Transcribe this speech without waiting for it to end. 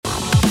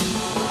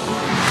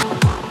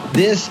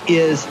This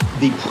is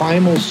the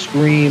primal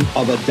scream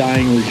of a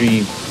dying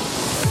regime.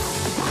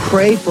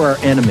 Pray for our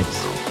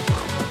enemies,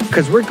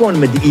 because we're going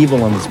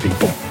medieval on these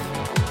people.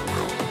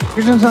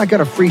 You're just not got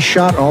a free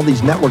shot on all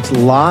these networks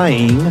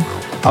lying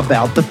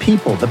about the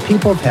people. The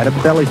people have had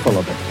a belly full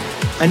of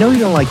it. I know you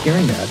don't like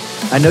hearing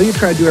that. I know you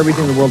try to do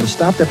everything in the world to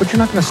stop that, but you're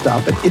not going to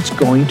stop it. It's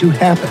going to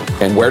happen.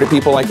 And where do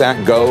people like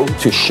that go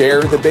to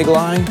share the big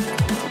lie?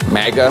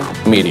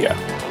 MAGA media.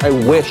 I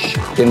wish,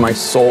 in my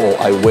soul,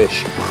 I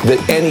wish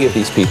that any of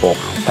these people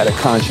had a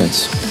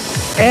conscience.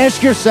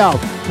 Ask yourself,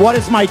 what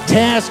is my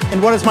task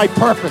and what is my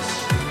purpose?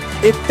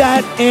 If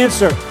that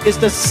answer is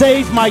to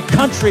save my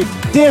country,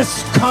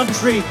 this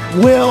country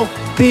will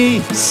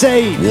be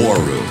saved. War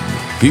Room.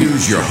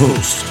 Here's your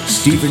host,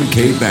 Stephen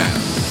K.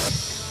 Bannon.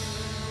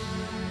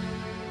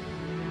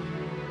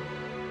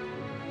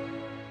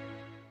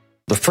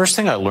 The first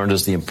thing I learned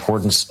is the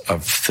importance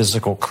of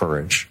physical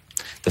courage.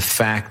 The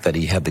fact that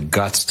he had the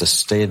guts to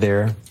stay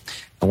there.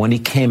 And when he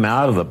came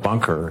out of the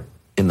bunker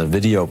in the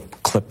video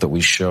clip that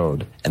we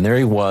showed, and there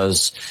he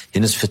was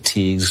in his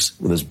fatigues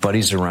with his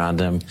buddies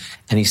around him,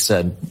 and he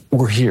said,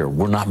 "We're here,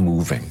 we're not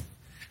moving."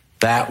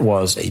 That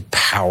was a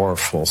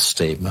powerful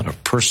statement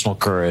of personal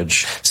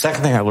courage.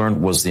 Second thing I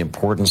learned was the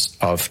importance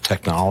of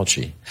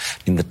technology. I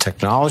mean, the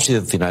technology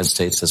that the United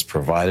States has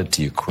provided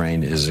to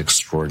Ukraine is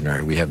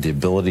extraordinary. We have the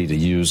ability to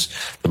use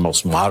the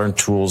most modern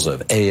tools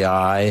of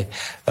AI,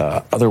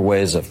 other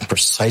ways of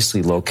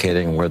precisely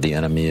locating where the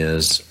enemy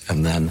is,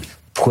 and then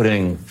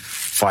putting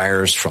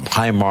fires from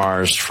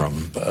HIMARS,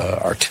 from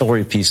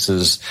artillery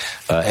pieces,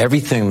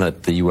 everything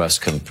that the U.S.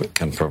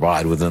 can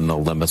provide within the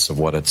limits of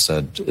what it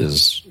said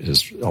is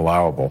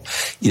allowable,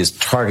 is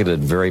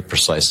targeted very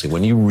precisely.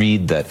 When you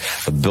read that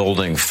a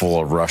building full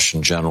of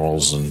Russian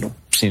generals and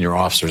senior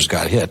officers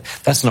got hit,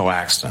 that's no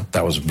accident.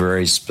 That was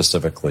very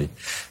specifically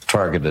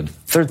targeted.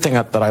 Third thing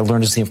that I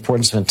learned is the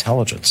importance of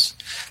intelligence.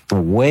 The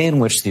way in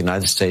which the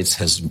United States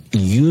has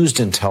used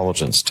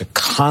intelligence to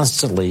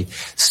constantly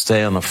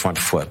stay on the front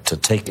foot, to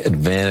take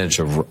advantage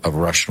of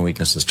Russian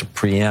weaknesses, to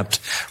preempt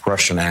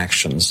Russian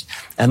actions,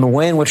 and the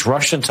way in which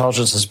Russian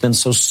intelligence has been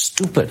so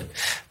stupid.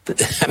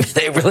 I mean,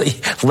 they really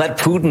let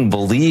Putin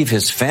believe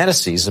his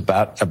fantasies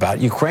about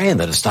Ukraine,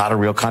 that it's not a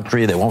real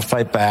country, they won't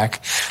fight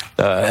back.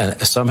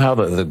 And somehow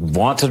the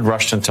vaunted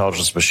Russian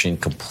intelligence machine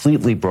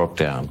completely broke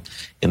down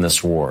in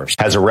this war.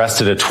 Has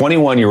arrested a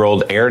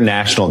 21-year-old Air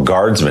National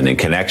Guardsman in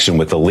connection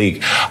with the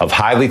leak of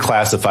highly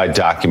classified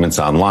documents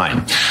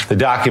online. The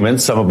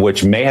documents, some of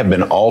which may have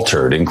been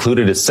altered,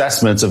 included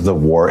assessments of the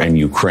war in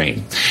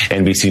Ukraine.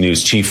 NBC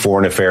News Chief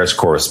Foreign Affairs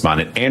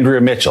Correspondent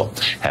Andrea Mitchell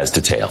has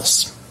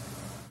details.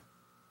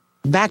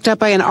 Backed up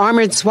by an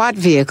armored SWAT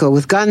vehicle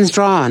with guns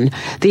drawn,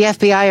 the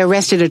FBI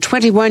arrested a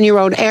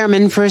 21-year-old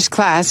airman first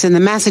class in the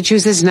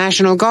Massachusetts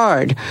National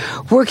Guard,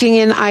 working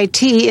in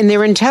IT in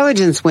their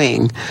intelligence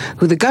wing,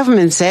 who the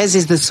government says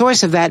is the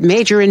source of that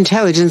major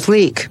intelligence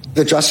leak.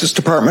 The Justice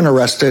Department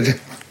arrested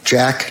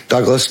Jack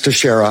Douglas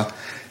Teixeira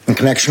in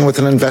connection with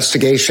an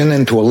investigation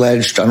into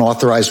alleged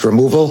unauthorized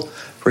removal,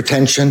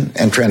 retention,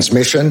 and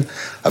transmission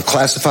of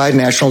classified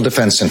national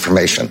defense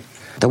information.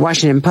 The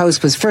Washington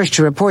Post was first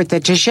to report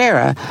that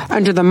Teixeira,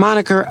 under the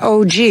moniker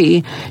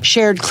OG,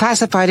 shared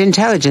classified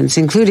intelligence,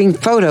 including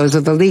photos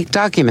of the leaked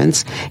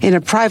documents, in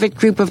a private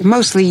group of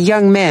mostly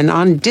young men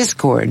on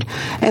Discord,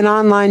 an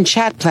online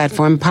chat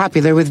platform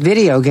popular with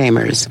video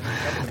gamers.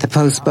 The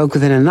Post spoke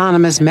with an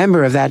anonymous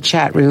member of that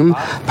chat room,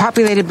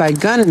 populated by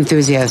gun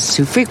enthusiasts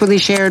who frequently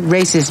shared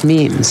racist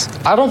memes.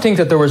 I don't think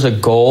that there was a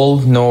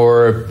goal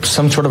nor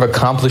some sort of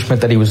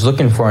accomplishment that he was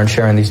looking for in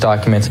sharing these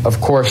documents.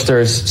 Of course,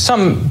 there's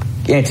some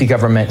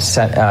anti-government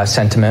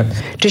sentiment.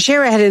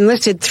 Teixeira had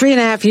enlisted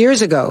 3.5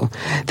 years ago.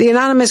 The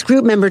anonymous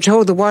group member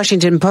told the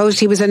Washington Post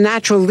he was a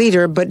natural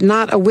leader, but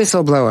not a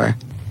whistleblower.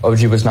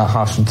 OG was not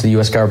hostile to the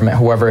U.S. government.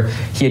 However,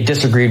 he had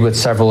disagreed with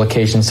several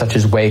occasions, such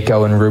as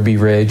Waco and Ruby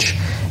Ridge,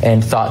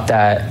 and thought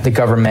that the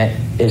government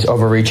is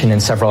overreaching in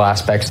several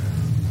aspects.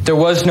 There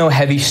was no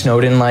heavy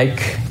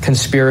Snowden-like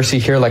conspiracy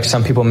here, like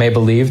some people may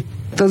believe.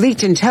 The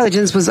leaked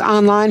intelligence was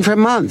online for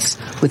months,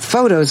 with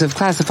photos of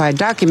classified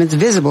documents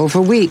visible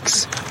for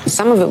weeks.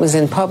 Some of it was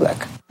in public.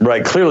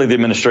 Right. Clearly, the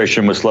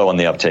administration was slow on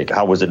the uptake.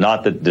 How was it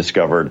not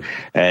discovered?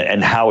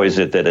 And how is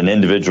it that an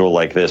individual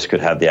like this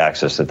could have the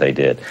access that they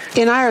did?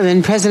 In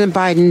Ireland, President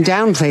Biden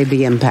downplayed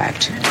the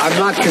impact. I'm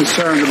not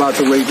concerned about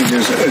the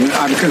leakages, and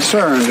I'm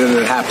concerned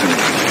that it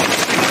happened.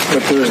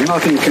 But there's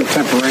nothing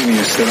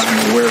contemporaneous that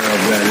I'm aware of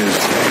that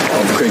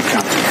is of great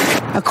consequence.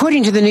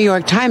 According to the New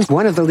York Times,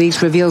 one of the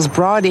leaks reveals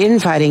broad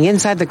infighting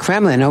inside the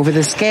Kremlin over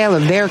the scale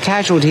of their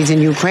casualties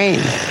in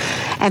Ukraine.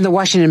 And the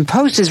Washington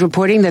Post is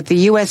reporting that the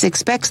U.S.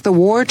 expects the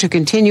war to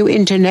continue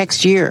into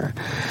next year.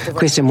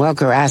 Kristen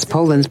Welker asked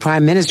Poland's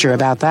prime minister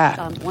about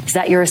that. Is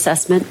that your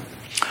assessment?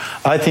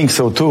 I think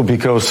so, too,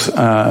 because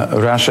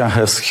Russia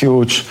has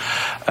huge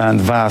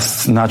and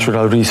vast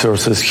natural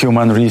resources,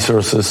 human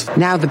resources.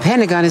 Now the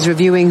Pentagon is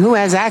reviewing who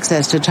has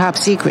access to top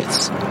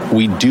secrets.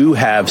 We do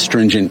have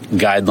stringent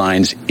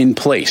guidelines in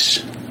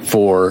place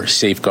for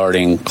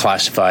safeguarding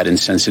classified and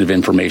sensitive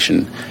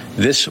information.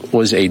 This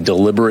was a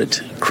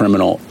deliberate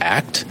criminal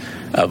act,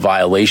 a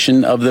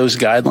violation of those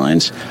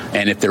guidelines.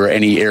 And if there are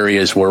any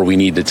areas where we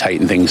need to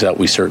tighten things up,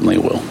 we certainly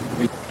will.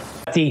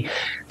 The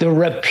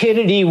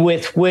rapidity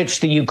with which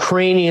the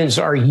Ukrainians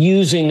are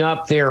using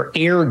up their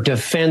air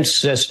defense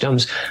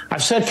systems.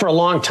 I've said for a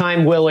long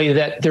time, Willie,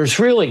 that there's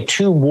really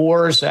two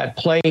wars at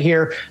play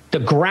here. The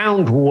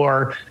ground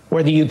war,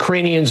 where the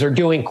Ukrainians are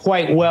doing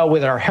quite well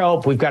with our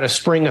help. We've got a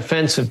spring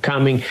offensive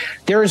coming.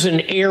 There's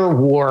an air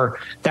war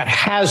that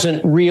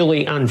hasn't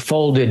really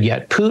unfolded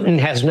yet. Putin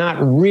has not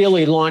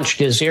really launched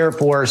his air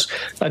force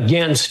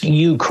against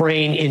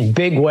Ukraine in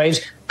big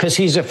ways because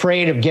he's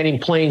afraid of getting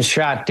planes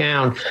shot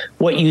down.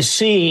 What you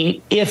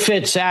see, if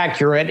it's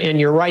accurate, and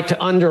you're right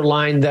to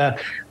underline the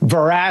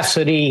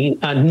veracity,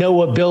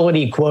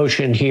 knowability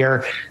quotient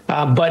here,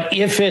 but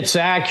if it's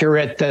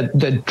accurate,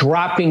 the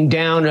dropping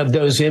down of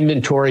those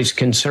inventories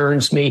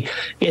concerns me.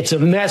 It's a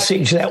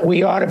message that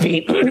we ought to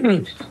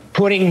be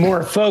putting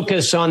more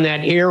focus on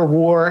that air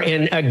war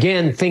and,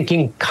 again,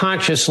 thinking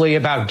consciously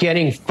about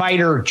getting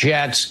fighter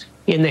jets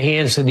in the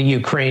hands of the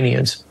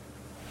Ukrainians.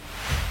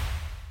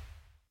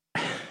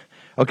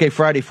 Okay,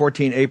 Friday,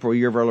 14 April,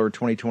 year of our Lord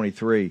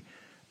 2023.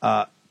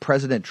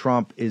 President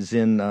Trump is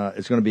going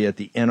to be at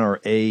the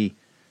NRA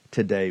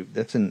today.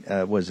 That's in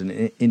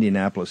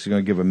Indianapolis. He's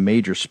going to give a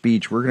major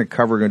speech. We're going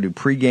to do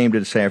pregame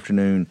this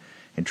afternoon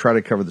and try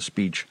to cover the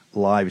speech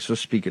live. He's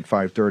supposed to speak at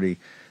 5:30.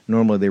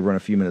 Normally they run a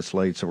few minutes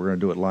late, so we're going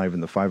to do it live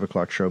in the 5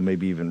 o'clock show,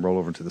 maybe even roll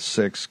over to the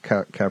 6,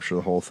 capture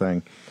the whole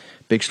thing.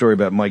 Big story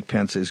about Mike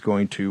Pence is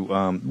going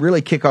to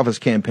really kick off his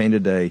campaign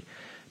today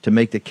to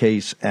make the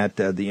case at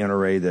the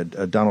NRA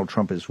that Donald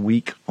Trump is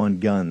weak on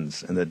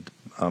guns and that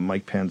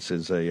Mike Pence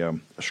is a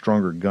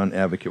stronger gun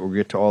advocate. We'll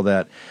get to all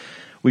that.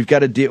 We've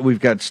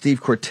got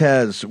Steve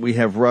Cortez. We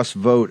have Russ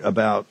Vogt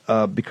about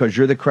because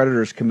you're the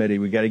creditors committee.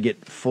 We got to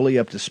get fully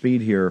up to speed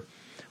here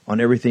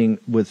on everything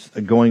with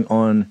going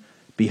on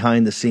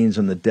behind the scenes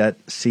on the debt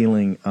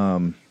ceiling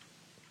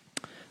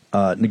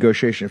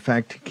negotiation. In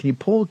fact, can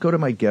you go to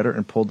my Getter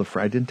and pull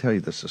I didn't tell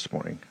you this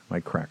morning, my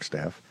crack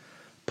staff.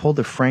 Pulled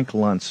the Frank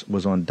Luntz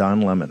was on Don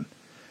Lemon.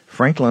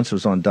 Frank Luntz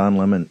was on Don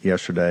Lemon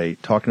yesterday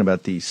talking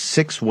about the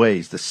 6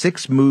 ways, the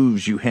 6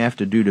 moves you have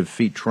to do to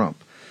defeat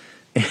Trump.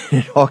 And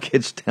it all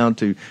gets down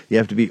to you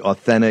have to be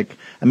authentic.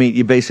 I mean,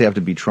 you basically have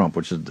to be Trump,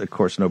 which is, of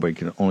course,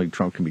 only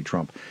Trump can be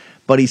Trump.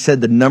 But he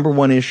said the number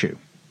one issue,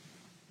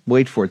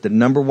 wait for it, this is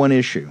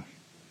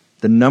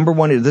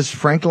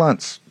Frank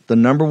Luntz, the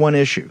number one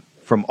issue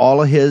from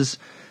all of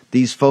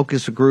these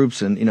focus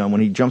groups, and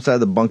when he jumps out of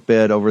the bunk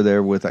bed over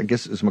there with, I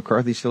guess, is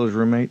McCarthy still his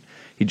roommate?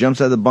 He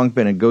jumps out of the bunk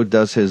bed and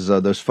does his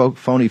those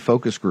phony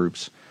focus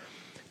groups.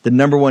 The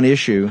number one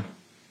issue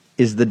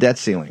is the debt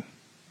ceiling.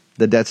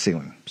 The debt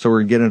ceiling. So we're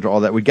going to get into all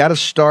that. We got to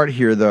start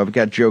here, though. I've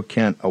got Joe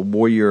Kent, a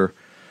warrior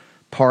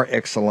par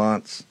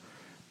excellence.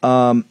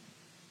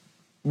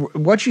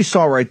 What you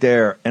saw right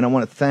there, and I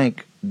want to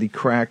thank the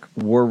Crack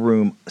War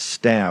Room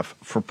staff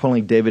for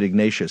pulling David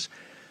Ignatius.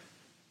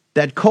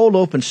 That cold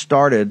open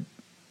started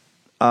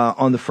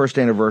on the first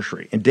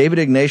anniversary, and David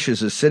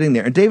Ignatius is sitting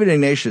there. And David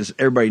Ignatius,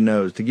 everybody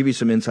knows, to give you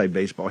some inside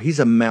baseball, he's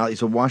a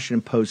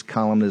Washington Post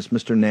columnist,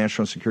 Mr.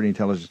 National Security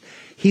Intelligence.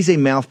 He's a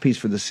mouthpiece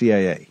for the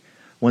CIA.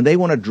 When they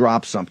want to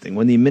drop something,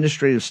 when the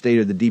administrative state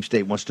or the deep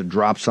state wants to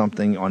drop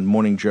something on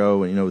Morning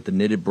Joe, and with the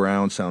knitted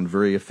brown, sound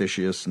very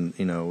officious, and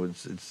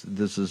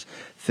this is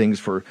things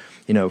for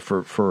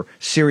for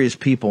serious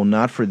people,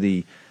 not for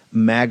the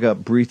MAGA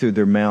breathe through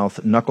their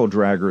mouth knuckle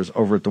draggers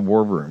over at the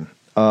War Room.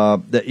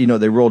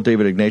 They rolled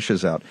David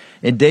Ignatius out.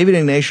 And David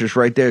Ignatius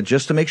right there,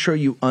 just to make sure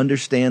you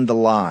understand the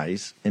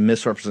lies and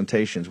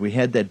misrepresentations, we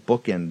had that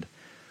bookend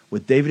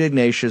with David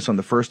Ignatius on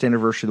the first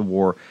anniversary of the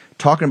war,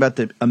 talking about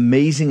the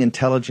amazing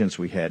intelligence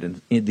we had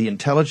and the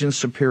intelligence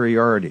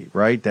superiority,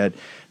 right? That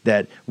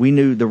we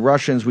knew the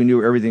Russians, we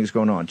knew everything was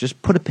going on. Just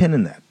put a pin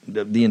in that.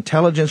 The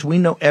intelligence, we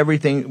know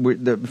everything.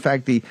 In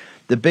fact, the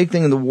big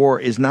thing in the war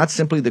is not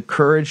simply the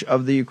courage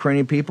of the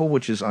Ukrainian people,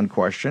 which is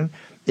unquestioned.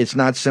 It's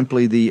not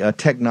simply the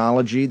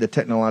technology, the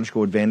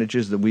technological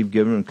advantages that we've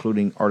given,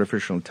 including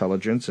artificial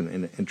intelligence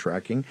and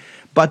tracking.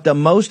 But the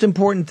most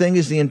important thing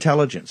is the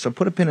intelligence. So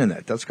put a pin in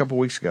that. That's a couple of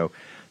weeks ago.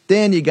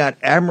 Then you got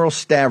Admiral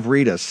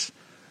Stavridis.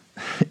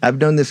 I've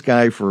known this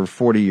guy for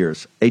 40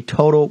 years. A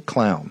total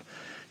clown.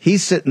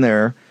 He's sitting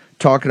there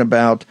talking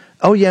about,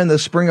 in the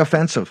spring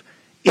offensive.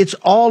 It's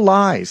all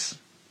lies.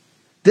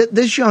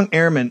 This young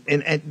airman,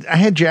 and I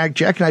had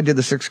Jack and I did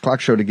the 6 o'clock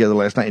show together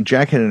last night, and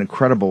Jack had an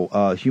incredible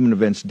Human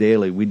Events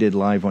Daily we did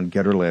live on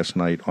Getter last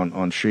night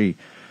on She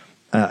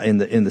in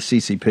the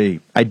CCP.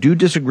 I do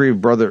disagree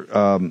with brother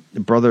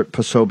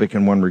Posobiec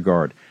in one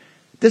regard.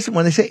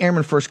 When they say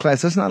airman first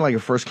class, that's not like a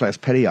first class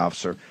petty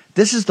officer.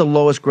 This is the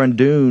lowest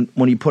Grundoon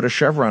when you put a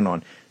chevron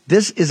on.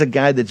 This is a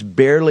guy that's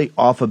barely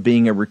off of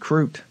being a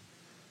recruit.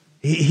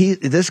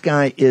 This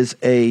guy is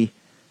a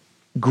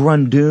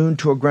Grundoon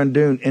to a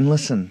Grundoon. And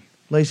listen,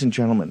 ladies and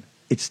gentlemen,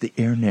 it's the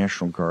Air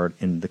National Guard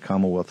in the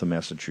Commonwealth of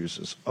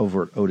Massachusetts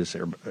over at Otis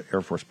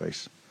Air Force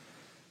Base.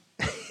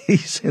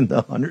 He's in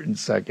the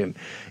 102nd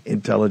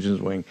Intelligence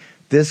Wing.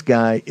 This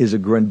guy is a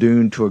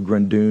Grundoon to a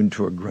Grundoon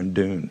to a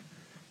Grundoon.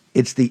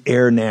 It's the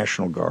Air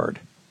National Guard,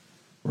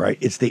 right?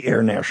 It's the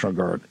Air National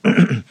Guard.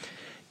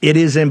 It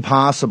is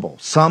impossible.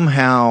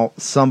 Somehow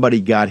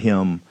somebody got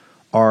him,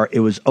 or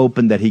it was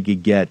open that he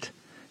could get.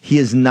 He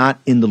is not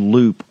in the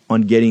loop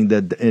on getting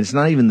it's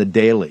not even the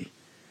daily.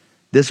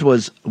 This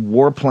was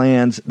war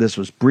plans. This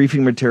was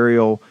briefing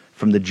material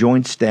from the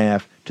Joint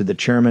Staff to the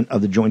chairman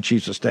of the Joint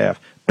Chiefs of Staff.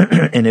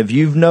 And if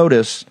you've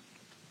noticed,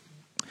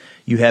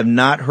 you have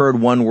not heard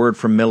one word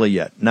from Milley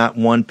yet. Not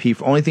one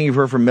peep. Only thing you've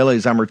heard from Milley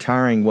is I'm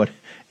retiring,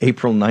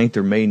 April 9th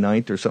or May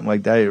 9th or something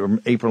like that. Or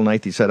April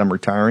 9th, he said, I'm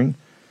retiring.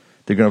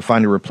 They're going to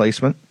find a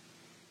replacement.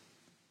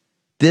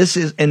 This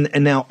is, and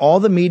now all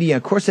the media,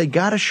 of course, they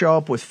got to show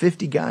up with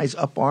 50 guys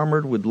up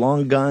armored with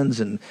long guns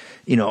and,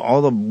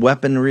 all the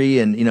weaponry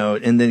and,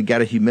 and then got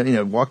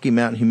to walk him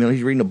out and humiliate.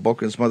 He's reading a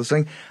book and some other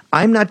thing.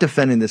 I'm not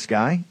defending this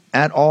guy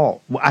at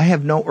all. I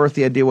have no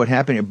earthly idea what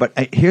happened here. But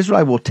here's what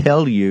I will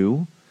tell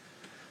you,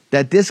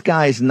 that this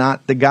guy is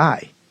not the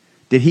guy.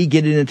 Did he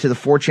get into the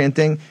 4chan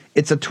thing?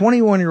 It's a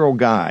 21-year-old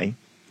guy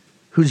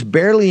who's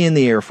barely in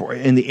the Air Force,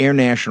 in the Air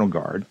National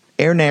Guard.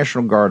 Air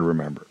National Guard,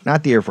 remember.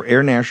 Not the Air Force,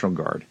 Air National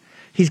Guard.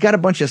 He's got a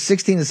bunch of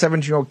 16 to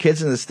 17-year-old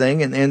kids in this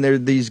thing, and they're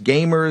these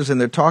gamers, and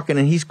they're talking,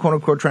 and he's,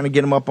 quote-unquote, trying to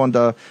get them up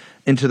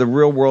into the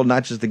real world,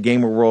 not just the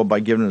gamer world, by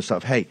giving them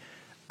stuff. Hey,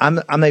 I'm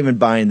not even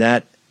buying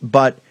that,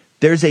 but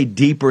there's a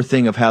deeper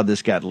thing of how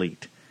this got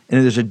leaked.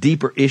 And there's a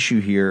deeper issue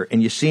here,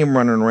 and you see him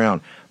running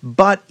around.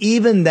 But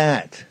even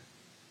that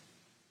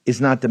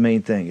is not the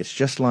main thing. It's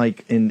just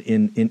like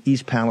in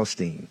East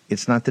Palestine.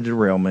 It's not the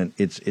derailment.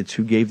 It's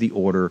who gave the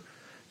order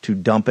to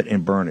dump it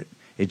and burn it.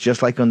 It's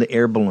just like on the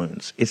air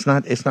balloons. It's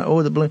not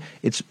the balloon.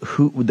 It's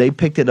who they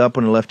picked it up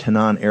when it left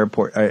Henan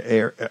Airport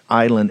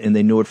Island, and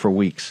they knew it for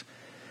weeks.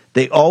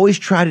 They always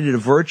try to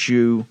divert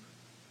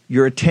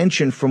your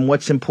attention from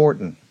what's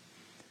important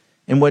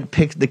and what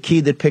picks the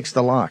key that picks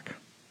the lock.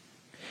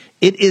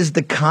 It is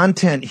the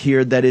content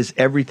here that is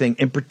everything,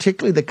 and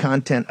particularly the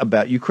content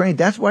about Ukraine.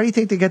 That's why you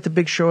think they got the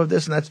big show of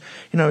this, and that's,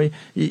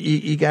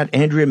 you got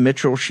Andrea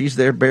Mitchell. She's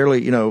there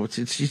barely,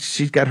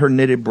 she's got her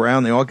knitted brow,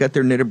 and they all got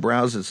their knitted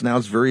brows. It's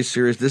very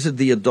serious. This is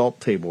the adult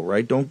table,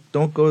 right? Don't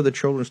go to the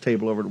children's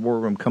table over at the war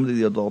room. Come to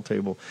the adult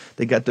table.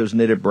 They got those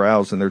knitted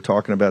brows, and they're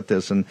talking about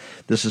this, and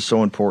this is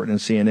so important,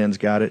 and CNN's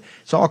got it.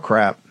 It's all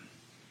crap.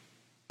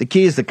 The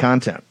key is the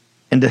content.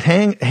 And to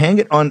hang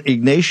it on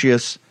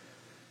Ignatius,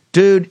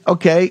 dude,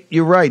 okay,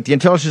 you're right. The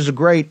intelligence is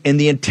great, and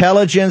the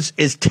intelligence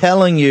is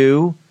telling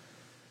you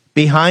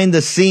behind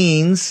the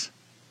scenes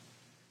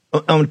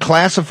on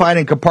classified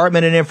and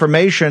compartmented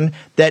information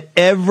that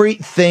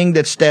everything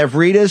that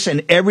Stavridis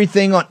and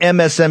everything on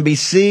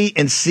MSNBC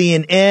and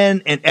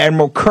CNN and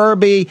Admiral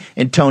Kirby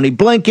and Tony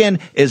Blinken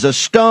is a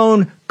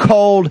stone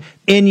cold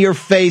in your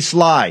face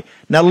lie.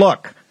 Now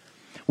look,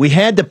 we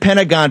had the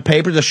Pentagon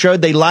papers that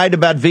showed they lied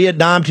about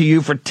Vietnam to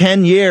you for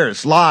 10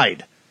 years,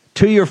 lied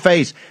to your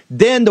face.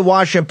 Then the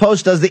Washington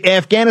Post does the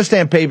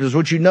Afghanistan papers,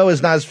 which is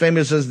not as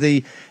famous as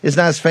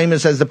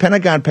the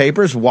Pentagon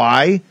papers.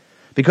 Why?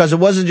 Because it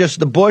wasn't just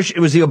the Bush, it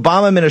was the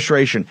Obama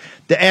administration.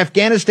 The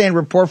Afghanistan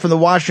report from the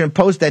Washington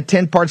Post, that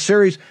 10-part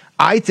series,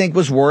 I think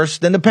was worse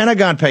than the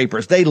Pentagon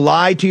papers. They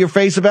lied to your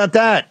face about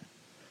that.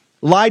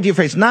 Lied to your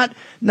face. Not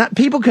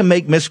people can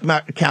make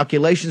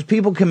miscalculations.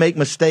 People can make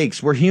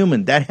mistakes. We're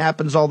human. That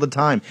happens all the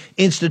time.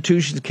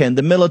 Institutions can.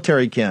 The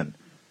military can.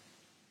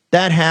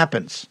 That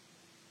happens.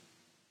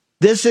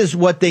 This is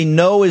what they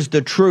know is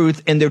the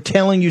truth, and they're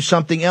telling you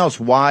something else.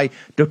 Why?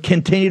 To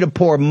continue to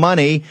pour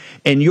money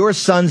and your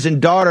sons and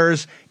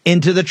daughters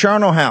into the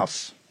charnel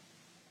house.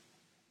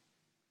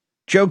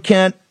 Joe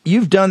Kent,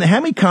 you've done, how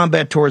many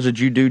combat tours did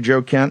you do,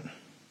 Joe Kent?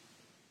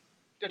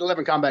 Did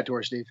 11 combat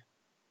tours, Steve.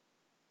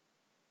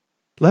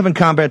 11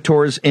 combat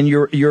tours, and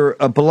your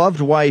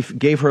beloved wife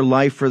gave her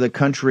life for the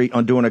country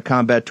on doing a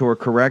combat tour,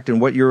 correct? And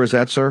what year was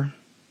that, sir?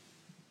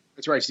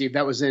 That's right, Steve.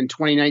 That was in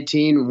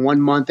 2019,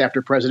 1 month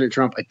after President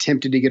Trump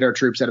attempted to get our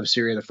troops out of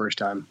Syria the first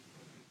time.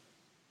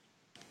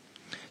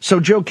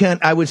 So, Joe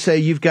Kent, I would say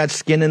you've got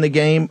skin in the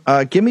game.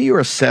 Give me your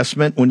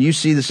assessment when you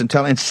see this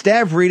intelligence.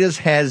 And Stavridis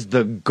has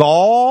the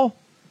gall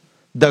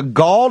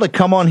to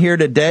come on here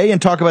today and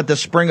talk about the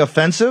spring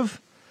offensive.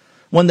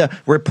 When the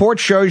report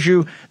shows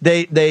you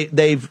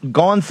they've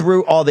gone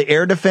through all the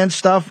air defense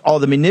stuff, all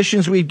the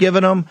munitions we've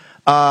given them.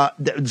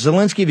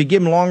 Zelensky, if you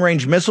give him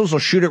long-range missiles, will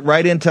shoot it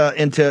right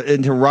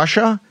into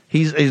Russia.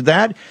 He's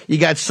that. You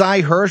got Cy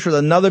Hirsch with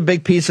another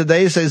big piece of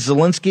data. Says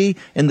Zelensky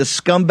and the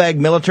scumbag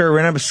military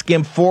ran up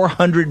skimmed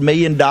 $400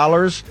 million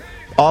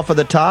off of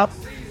the top.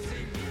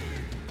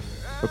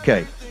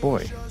 Okay,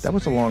 boy, that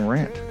was a long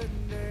rant.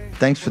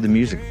 Thanks for the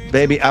music,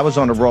 baby. I was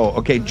on a roll.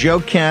 Okay, Joe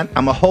Kent.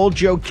 I'm gonna hold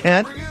Joe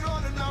Kent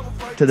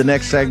to the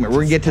next segment. We're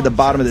going to get to the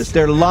bottom of this.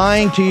 They're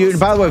lying to you. And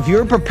by the way, if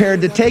you're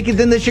prepared to take it,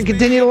 then they should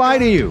continue to lie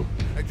to you.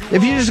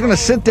 If you're just going to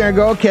sit there and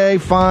go, okay,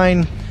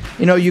 fine,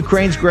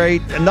 Ukraine's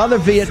great, another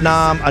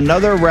Vietnam,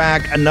 another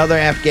Iraq, another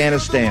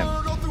Afghanistan.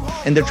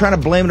 And they're trying to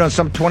blame it on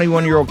some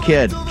 21-year-old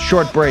kid.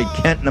 Short break.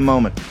 Kent in a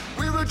moment.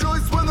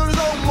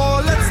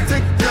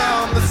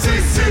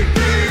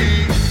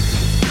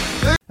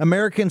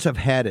 Americans have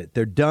had it.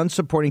 They're done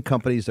supporting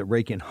companies that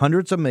rake in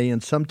hundreds of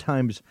millions,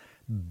 sometimes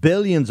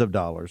billions of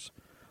dollars,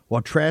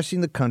 while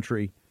trashing the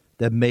country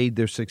that made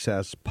their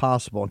success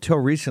possible. Until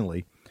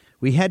recently,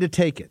 we had to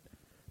take it.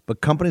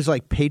 But companies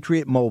like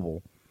Patriot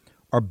Mobile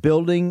are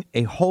building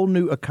a whole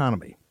new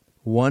economy,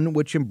 one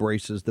which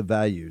embraces the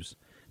values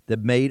that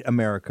made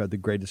America the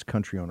greatest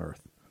country on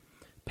earth.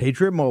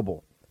 Patriot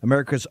Mobile,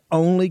 America's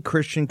only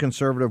Christian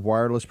conservative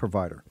wireless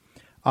provider,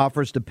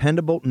 offers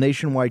dependable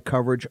nationwide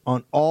coverage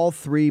on all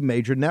three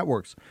major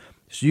networks,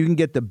 so you can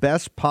get the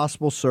best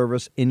possible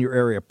service in your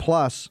area.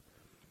 Plus,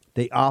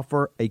 they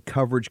offer a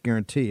coverage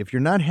guarantee. If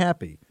you're not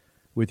happy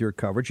with your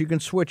coverage, you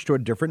can switch to a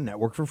different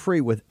network for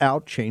free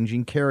without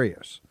changing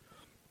carriers.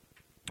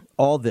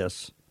 All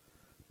this,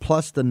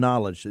 plus the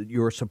knowledge that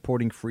you are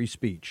supporting free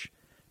speech,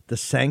 the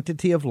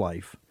sanctity of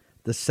life,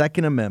 the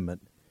Second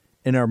Amendment,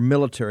 and our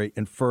military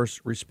and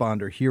first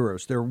responder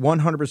heroes. Their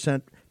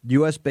 100%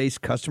 U.S.-based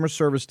customer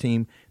service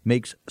team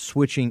makes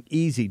switching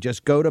easy.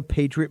 Just go to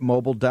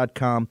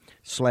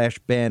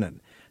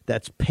patriotmobile.com/Bannon.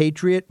 That's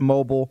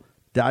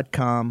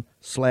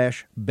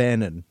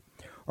patriotmobile.com/Bannon.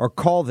 Or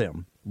call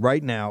them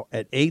right now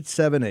at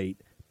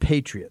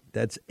 878-PATRIOT.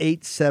 That's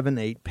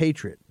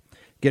 878-PATRIOT.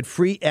 Get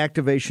free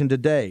activation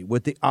today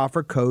with the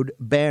offer code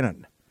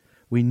Bannon.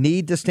 We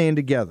need to stand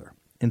together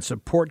and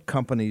support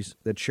companies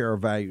that share our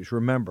values.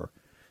 Remember,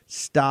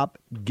 stop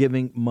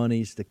giving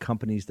monies to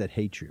companies that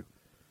hate you.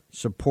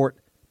 Support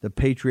the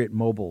Patriot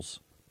Mobiles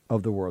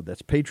of the world.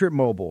 That's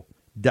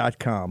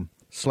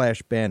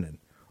patriotmobile.com/Bannon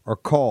or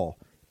call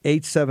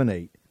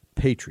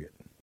 878-PATRIOT.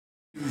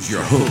 Here's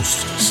your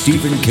host,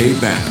 Stephen K.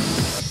 Bannon.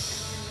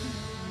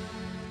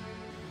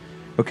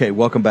 Okay,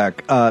 welcome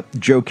back.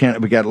 Joe Kent,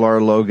 we got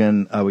Laura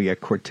Logan, we got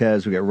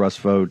Cortez, we got Russ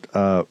Vogt.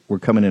 We're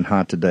coming in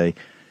hot today.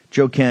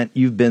 Joe Kent,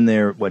 you've been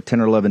there,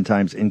 10 or 11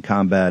 times in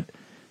combat.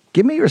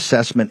 Give me your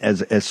assessment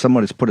as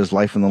someone who's put his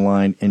life on the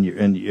line, and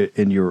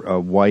your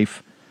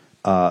wife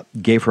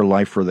gave her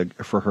life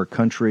for her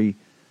country,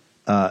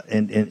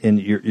 and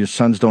your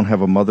sons don't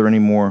have a mother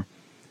anymore.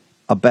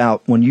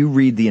 About when you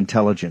read the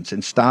intelligence,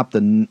 and stop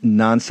the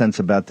nonsense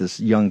about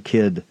this young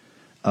kid,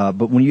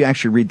 but when you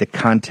actually read the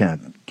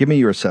content, give me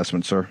your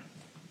assessment, sir.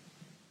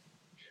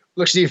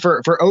 Look, Steve,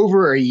 for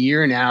over a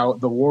year now,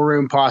 the War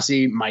Room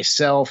Posse,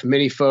 myself,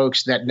 many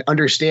folks that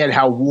understand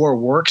how war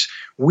works,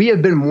 we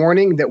have been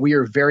warning that we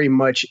are very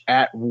much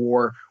at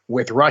war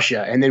with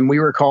Russia. And then we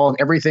were called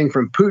everything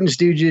from Putin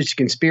stooges to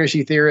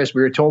conspiracy theorists.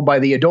 We were told by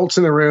the adults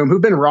in the room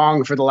who've been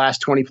wrong for the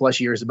last 20 plus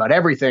years about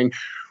everything.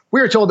 We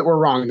are told that we're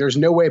wrong. There's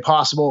no way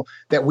possible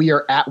that we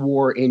are at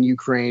war in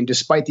Ukraine,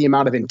 despite the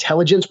amount of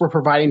intelligence we're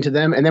providing to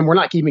them. And then we're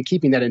not even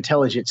keeping that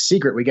intelligence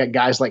secret. We got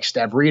guys like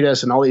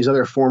Stavridis and all these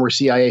other former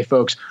CIA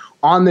folks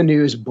on the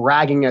news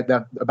bragging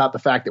about the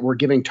fact that we're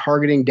giving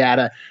targeting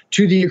data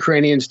to the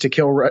Ukrainians to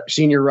kill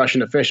senior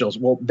Russian officials.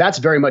 Well, that's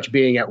very much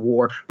being at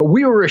war. But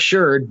we were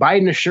assured,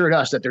 Biden assured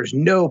us that there's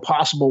no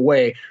possible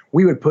way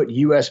we would put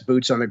U.S.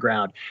 boots on the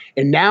ground.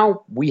 And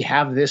now we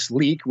have this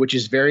leak, which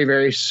is very,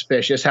 very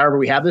suspicious. However,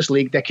 we have this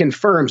leak that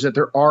confirms that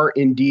there are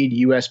indeed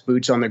U.S.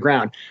 boots on the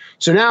ground.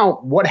 So now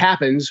what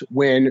happens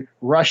when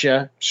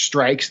Russia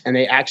strikes and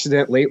they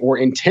accidentally or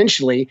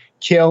intentionally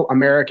kill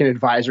American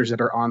advisors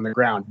that are on the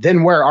ground?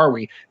 Then where are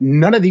we?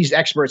 None of these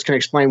experts can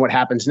explain what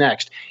happens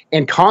next.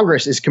 And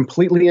Congress is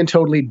completely and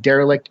totally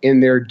derelict in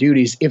their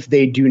duties if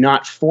they do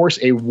not force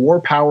a war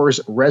powers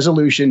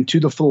resolution to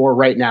the floor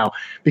right now,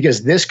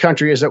 because this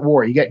country is at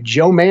war. You got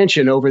Joe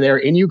Manchin over there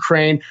in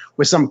Ukraine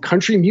with some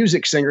country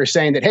music singer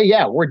saying that, hey,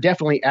 yeah, we're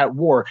definitely at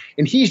war.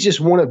 And he's just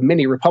one of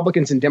many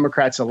Republicans and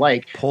Democrats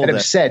alike that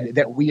have said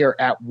that we are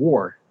at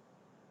war.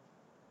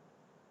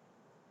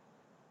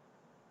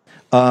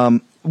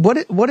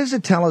 What does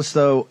it tell us,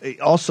 though,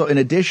 also, in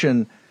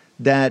addition,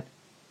 that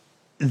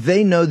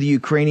they know the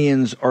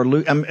Ukrainians are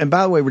and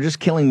by the way, we're just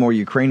killing more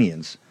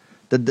Ukrainians.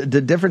 The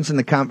difference in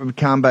the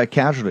combat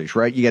casualties,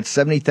 right? You got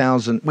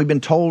 70,000. We've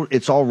been told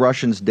it's all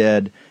Russians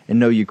dead and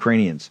no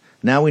Ukrainians.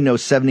 Now we know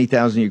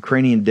 70,000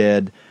 Ukrainian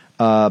dead,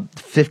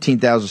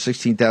 15,000,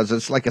 16,000.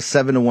 It's like a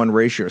 7-to-1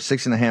 ratio,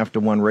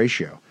 6.5-to-1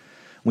 ratio.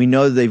 We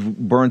know they've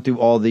burned through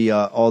all the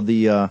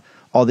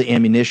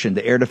ammunition.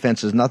 The air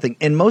defense is nothing.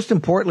 And most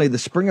importantly, the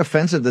spring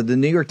offensive that the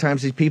New York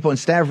Times, these people, and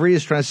Stavridis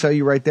is trying to tell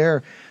you right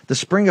there, the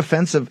spring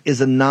offensive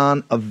is a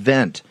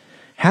non-event.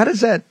 How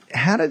does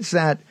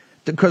that,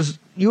 because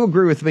you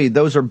agree with me,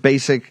 those are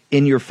basic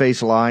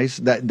in-your-face lies,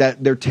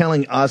 that they're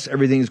telling us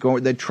everything's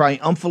going, the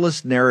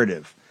triumphalist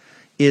narrative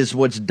is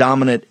what's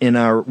dominant in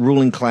our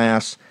ruling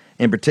class,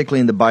 and particularly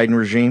in the Biden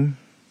regime?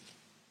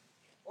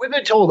 We've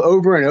been told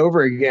over and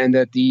over again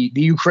that the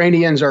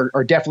Ukrainians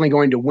are definitely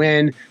going to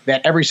win,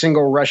 that every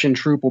single Russian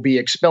troop will be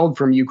expelled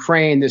from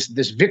Ukraine.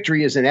 This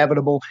victory is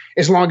inevitable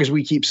as long as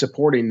we keep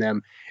supporting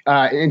them.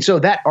 And so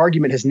that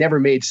argument has never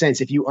made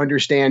sense if you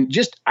understand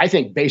just, I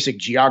think, basic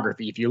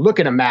geography. If you look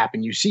at a map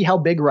and you see how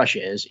big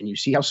Russia is and you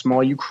see how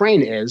small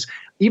Ukraine is,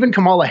 even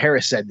Kamala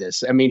Harris said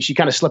this. I mean, she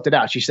kind of slipped it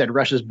out. She said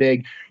Russia's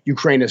big,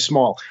 Ukraine is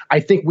small.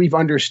 I think we've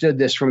understood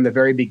this from the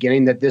very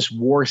beginning, that this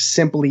war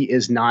simply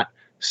is not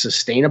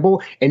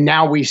sustainable. And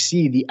now we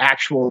see the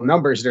actual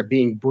numbers that are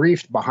being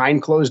briefed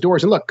behind closed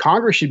doors. And look,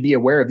 Congress should be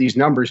aware of these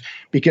numbers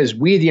because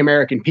we, the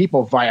American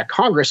people, via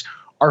Congress,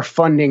 are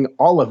funding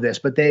all of this,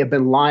 but they have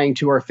been lying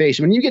to our face.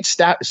 When you get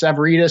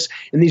Stavridis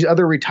and these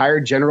other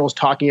retired generals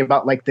talking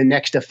about like the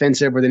next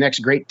offensive or the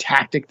next great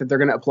tactic that they're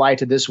going to apply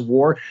to this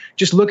war,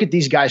 just look at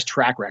these guys'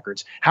 track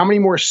records. How many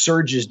more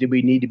surges do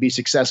we need to be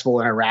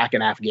successful in Iraq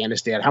and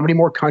Afghanistan? How many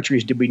more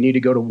countries do we need to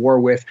go to war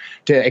with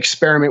to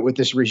experiment with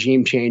this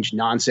regime change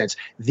nonsense?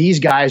 These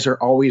guys are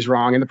always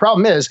wrong. And the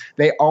problem is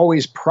they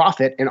always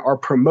profit and are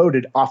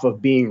promoted off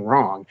of being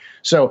wrong.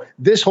 So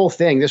this whole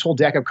thing, this whole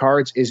deck of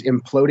cards is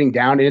imploding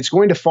down, and it's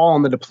going to fall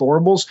on the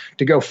deplorables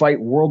to go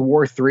fight World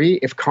War III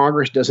if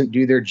Congress doesn't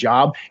do their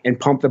job and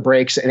pump the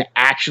brakes and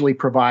actually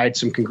provide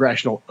some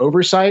congressional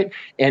oversight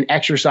and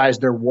exercise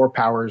their war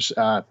powers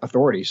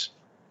authorities.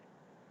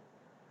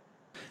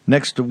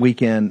 Next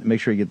weekend, make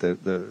sure you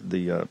get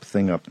the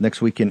thing up.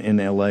 Next weekend in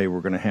L.A.,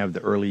 we're going to have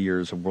the early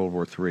years of World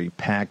War III,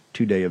 packed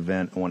 2-day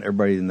event. I want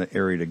everybody in the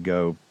area to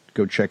go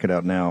check it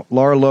out now.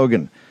 Lara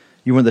Logan,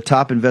 you're one of the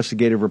top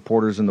investigative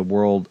reporters in the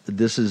world.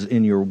 This is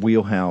in your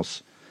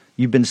wheelhouse.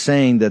 You've been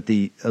saying that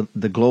the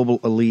global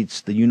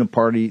elites, the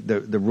uniparty,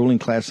 the ruling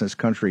class in this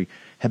country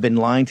have been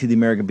lying to the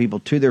American people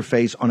to their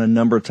face on a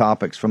number of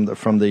topics, from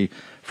the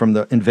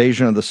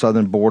invasion of the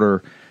southern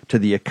border to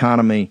the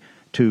economy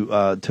to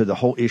the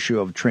whole issue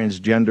of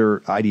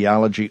transgender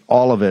ideology,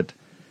 all of it.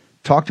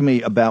 Talk to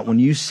me about when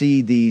you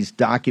see these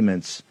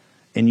documents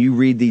and you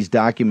read these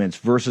documents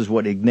versus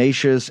what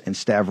Ignatius and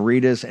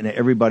Stavridis and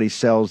everybody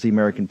sells the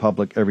American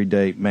public every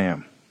day,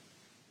 ma'am.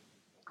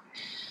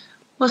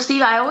 Well,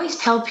 Steve, I always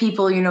tell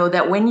people,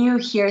 that when you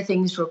hear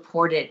things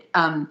reported,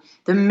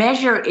 the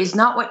measure is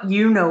not what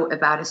you know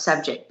about a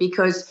subject,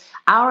 because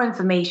our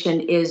information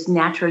is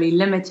naturally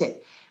limited.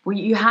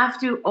 You have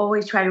to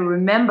always try to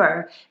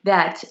remember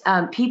that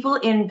people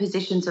in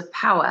positions of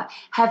power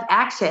have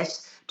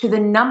access to the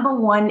number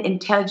one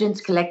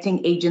intelligence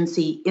collecting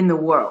agency in the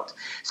world.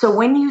 So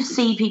when you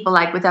see people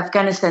like with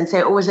Afghanistan say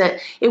it was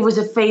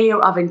a failure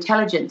of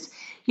intelligence,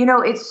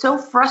 it's so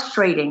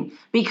frustrating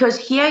because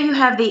here you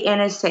have the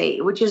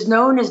NSA, which is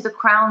known as the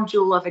crown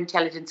jewel of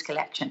intelligence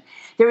collection.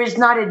 There is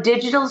not a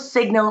digital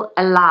signal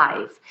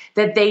alive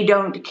that they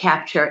don't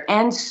capture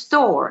and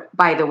store,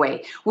 by the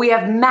way. We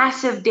have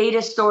massive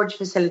data storage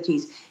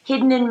facilities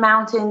hidden in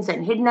mountains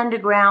and hidden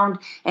underground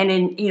and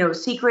in,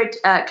 secret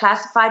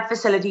classified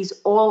facilities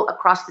all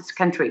across this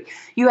country.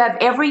 You have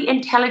every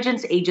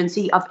intelligence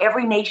agency of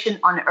every nation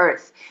on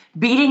earth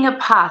beating a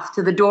path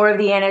to the door of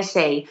the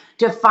NSA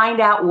to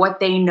find out what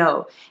they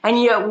know. And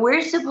yet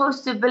we're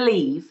supposed to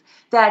believe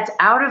that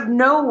out of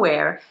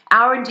nowhere,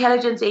 our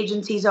intelligence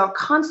agencies are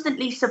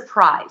constantly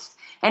surprised.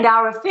 And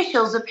our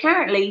officials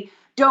apparently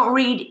don't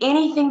read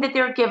anything that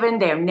they're given.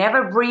 They're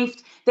never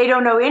briefed. They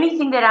don't know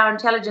anything that our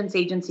intelligence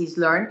agencies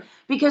learn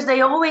because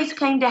they always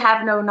claim to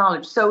have no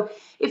knowledge. So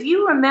if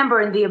you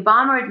remember in the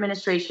Obama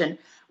administration,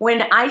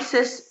 when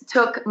ISIS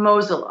took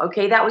Mosul,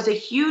 that was a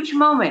huge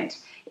moment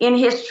in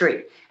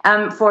history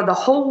for the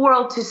whole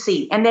world to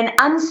see. And then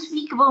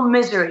unspeakable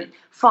misery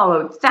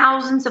followed.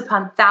 Thousands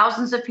upon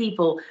thousands of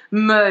people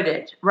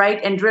murdered, right?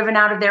 And driven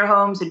out of their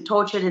homes and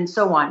tortured and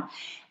so on,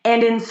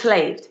 and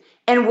enslaved.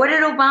 And what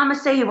did Obama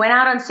say? He went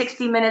out on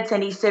 60 Minutes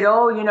and he said,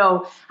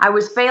 I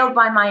was failed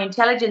by my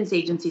intelligence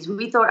agencies.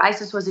 We thought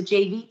ISIS was a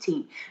JV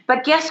team.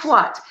 But guess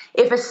what?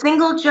 If a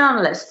single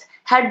journalist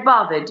had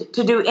bothered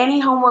to do any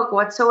homework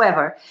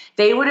whatsoever,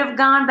 they would have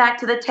gone back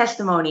to the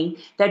testimony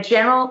that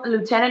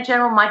Lieutenant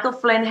General Michael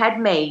Flynn had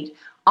made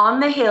on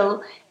the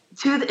Hill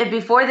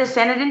before the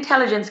Senate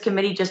Intelligence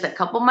Committee just a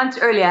couple months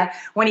earlier,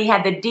 when he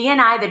had the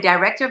DNI, the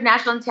Director of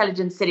National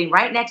Intelligence, sitting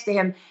right next to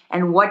him.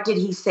 And what did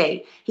he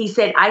say? He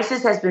said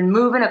ISIS has been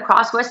moving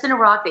across Western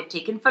Iraq. They've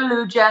taken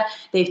Fallujah.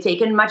 They've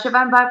taken much of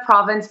Anbar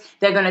province.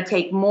 They're going to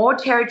take more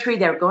territory.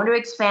 They're going to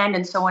expand,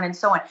 and so on and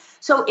so on.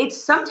 So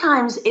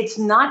sometimes it's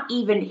not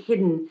even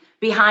hidden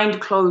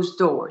behind closed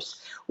doors.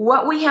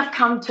 What we have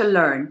come to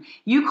learn,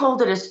 you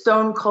called it a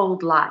stone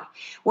cold lie.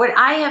 What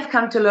I have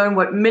come to learn,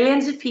 what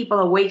millions of people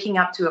are waking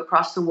up to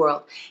across the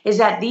world, is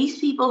that these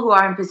people who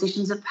are in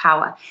positions of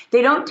power,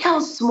 they don't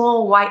tell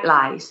small white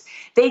lies.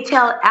 They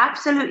tell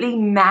absolutely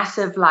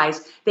massive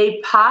lies. They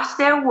pass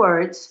their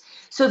words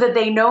so that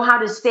they know how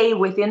to stay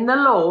within the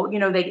law.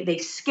 They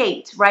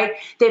skate, right?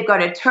 They've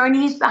got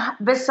attorneys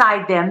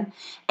beside them,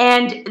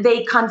 and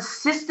they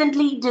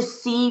consistently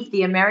deceive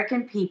the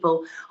American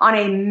people on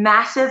a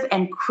massive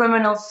and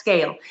criminal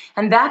scale.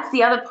 And that's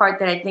the other part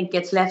that I think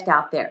gets left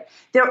out there.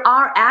 There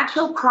are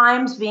actual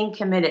crimes being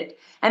committed,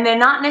 and they're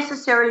not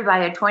necessarily by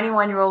a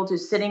 21-year-old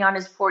who's sitting on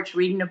his porch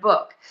reading a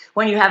book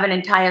when you have an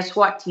entire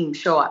SWAT team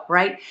show up,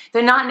 right?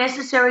 They're not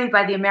necessarily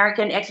by the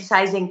American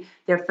exercising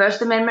their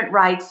First Amendment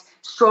rights,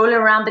 strolling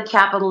around the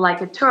Capitol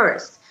like a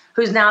tourist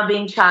who's now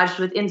being charged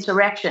with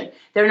insurrection.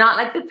 They're not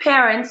like the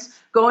parents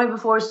going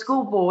before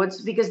school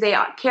boards because they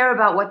care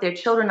about what their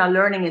children are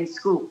learning in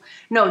school.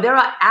 No, there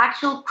are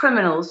actual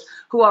criminals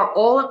who are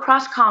all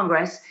across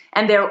Congress,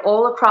 and they're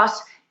all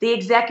across the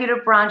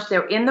executive branch.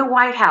 They're in the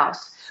White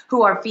House,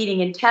 who are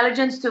feeding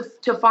intelligence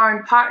to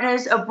foreign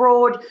partners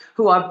abroad,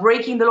 who are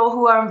breaking the law,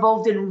 who are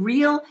involved in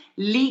real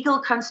legal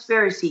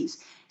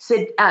conspiracies,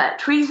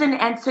 treason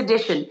and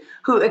sedition,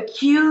 who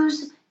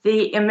accuse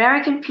the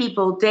American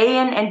people day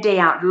in and day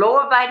out.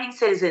 Law-abiding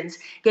citizens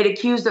get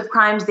accused of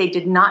crimes they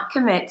did not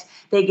commit.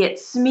 They get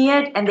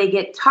smeared and they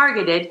get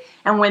targeted.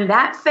 And when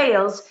that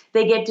fails,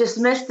 they get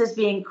dismissed as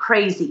being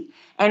crazy.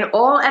 And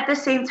all at the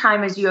same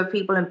time as you have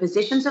people in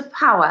positions of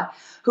power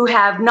who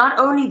have not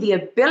only the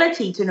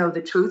ability to know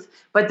the truth,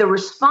 but the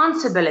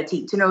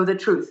responsibility to know the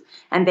truth.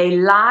 And they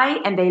lie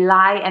and they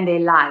lie and they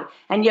lie.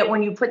 And yet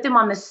when you put them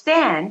on the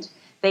stand,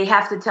 they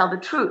have to tell the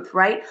truth,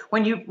 right?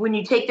 When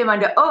you take them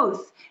under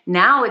oath,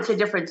 now it's a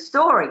different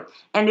story.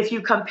 And if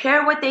you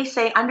compare what they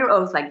say under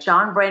oath, like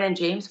John Brennan,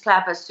 James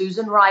Clapper,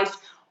 Susan Rice,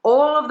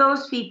 all of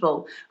those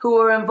people who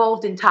were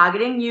involved in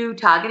targeting you,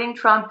 targeting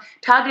Trump,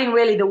 targeting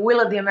really the will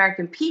of the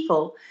American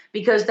people,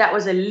 because that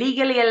was a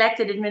legally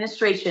elected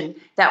administration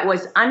that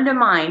was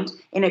undermined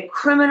in a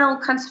criminal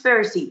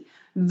conspiracy.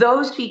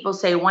 Those people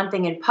say one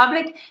thing in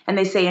public and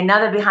they say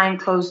another behind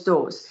closed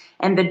doors.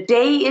 And the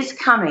day is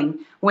coming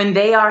when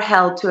they are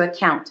held to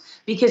account,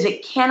 because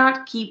it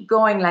cannot keep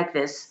going like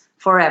this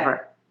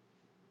forever.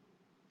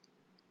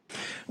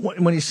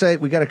 When you say,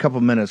 we got a couple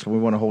of minutes, we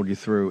want to hold you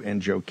through,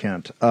 and Joe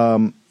Kent.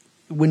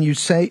 When you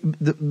say,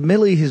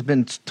 Millie has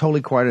been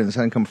totally quiet and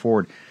hasn't come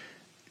forward.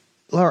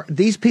 Laura,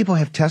 these people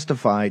have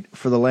testified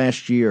for the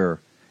last year,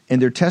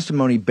 and their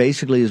testimony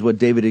basically is what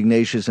David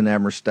Ignatius and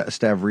Admiral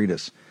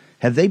Stavridis.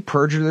 Have they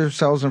perjured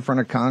themselves in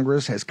front of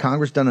Congress? Has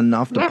Congress done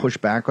enough to push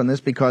back on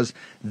this? Because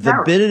the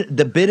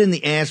bid in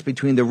the ass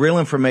between the real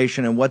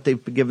information and what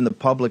they've given the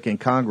public in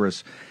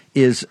Congress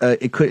is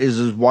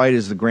as wide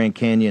as the Grand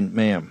Canyon,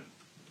 ma'am.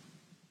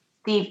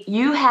 Steve,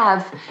 you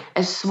have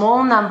a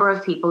small number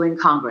of people in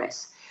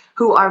Congress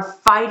who are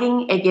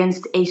fighting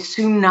against a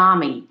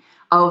tsunami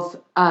of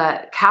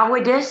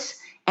cowardice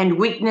and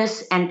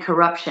weakness and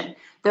corruption.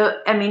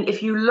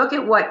 If you look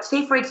at what,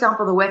 say, for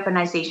example, the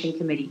Weaponization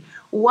Committee,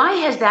 why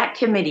has that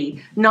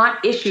committee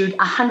not issued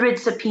 100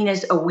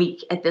 subpoenas a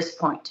week at this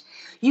point?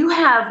 You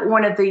have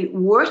one of the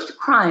worst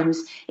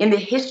crimes in the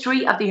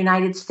history of the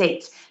United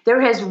States.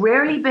 There has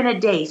rarely been a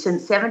day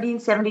since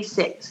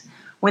 1776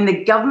 when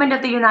the government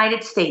of the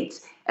United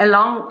States,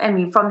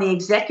 from the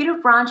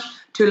executive branch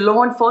to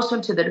law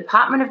enforcement to the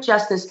Department of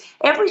Justice,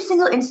 every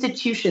single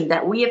institution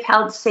that we have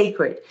held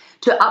sacred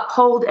to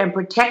uphold and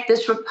protect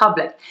this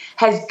republic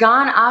has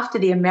gone after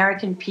the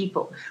American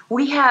people.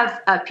 We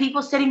have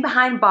people sitting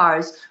behind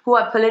bars who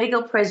are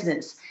political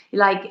prisoners,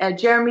 like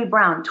Jeremy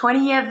Brown,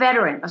 20-year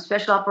veteran of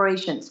special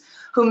operations,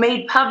 who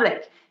made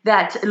public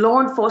that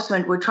law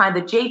enforcement were trying,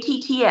 the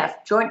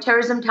JTTF, Joint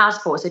Terrorism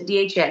Task Force at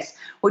DHS,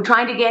 were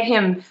trying to get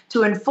him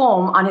to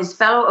inform on his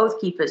fellow Oath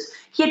Keepers.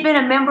 He had been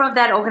a member of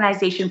that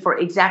organization for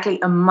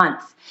exactly a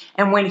month.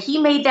 And when he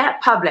made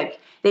that public,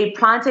 they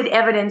planted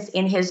evidence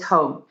in his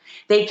home.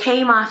 They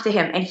came after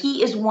him, and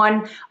he is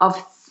one of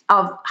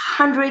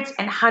hundreds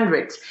and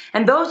hundreds.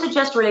 And those are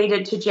just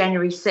related to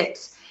January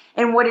 6th.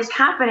 And what is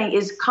happening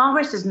is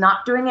Congress is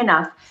not doing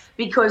enough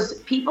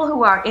because people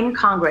who are in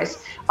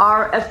Congress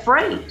are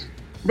afraid.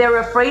 They're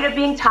afraid of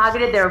being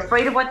targeted. They're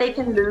afraid of what they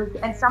can lose.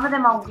 And some of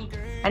them are weak,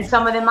 and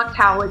some of them are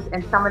cowards,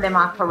 and some of them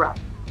are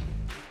corrupt.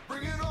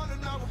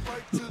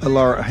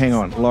 Laura, hang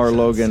on. Laura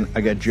Logan,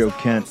 I got Joe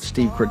Kent,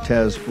 Steve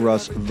Cortez,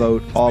 Russ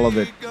Vogt, all of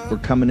it. We're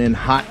coming in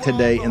hot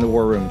today in the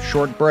War Room.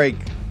 Short break.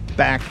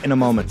 Back in a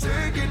moment.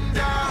 Spread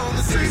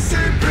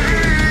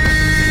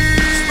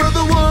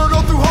the word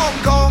all through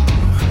Hong Kong.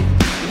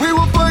 We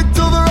will fight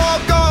till they're all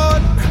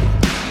gone.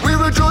 We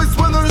rejoice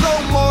when there's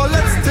no more.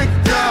 Let's take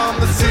down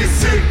the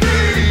CCP.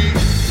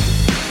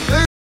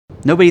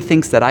 Nobody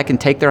thinks that I can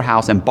take their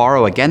house and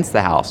borrow against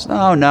the house.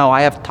 No,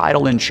 I have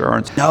title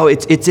insurance. No,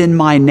 it's in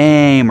my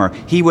name, or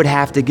he would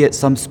have to get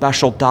some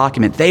special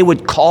document. They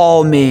would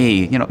call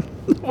me.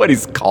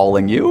 Nobody's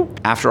calling you.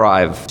 After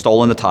I've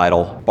stolen the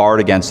title, borrowed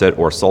against it,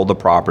 or sold the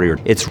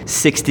property, it's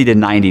 60 to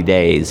 90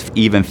 days to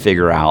even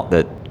figure out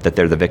that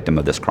they're the victim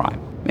of this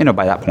crime.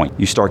 By that point,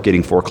 you start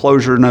getting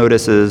foreclosure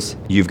notices.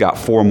 You've got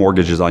 4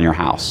 mortgages on your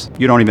house.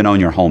 You don't even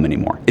own your home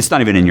anymore. It's not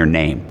even in your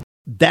name.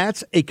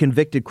 That's a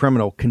convicted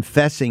criminal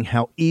confessing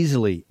how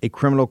easily a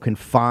criminal can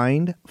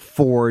find,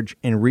 forge,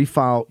 and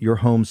refile your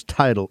home's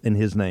title in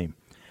his name.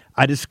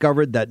 I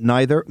discovered that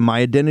neither my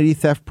identity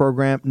theft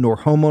program nor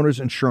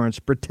homeowners insurance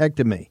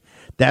protected me.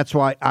 That's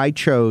why I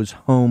chose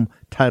Home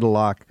Title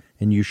Lock,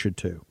 and you should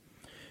too.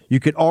 You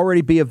could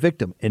already be a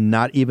victim and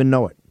not even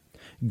know it.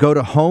 Go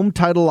to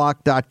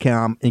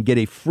HomeTitleLock.com and get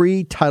a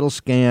free title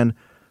scan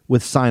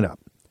with sign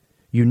up.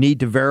 You need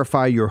to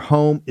verify your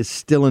home is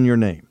still in your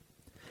name.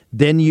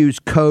 Then use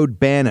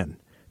code BANNON,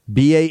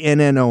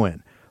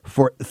 BANNON,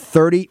 for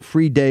 30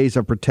 free days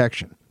of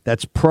protection.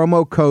 That's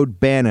promo code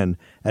BANNON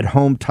at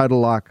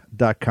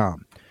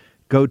HomeTitleLock.com.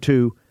 Go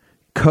to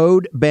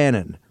code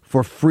BANNON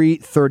for free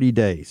 30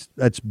 days.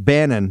 That's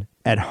BANNON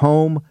at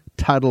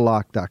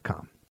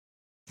HomeTitleLock.com.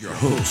 Your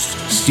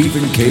host,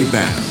 Stephen K.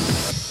 Bannon.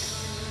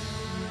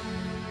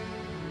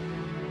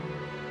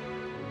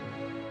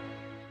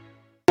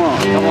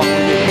 Come on.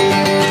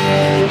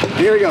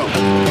 Here we go.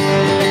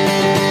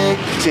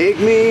 Take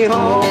me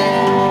home,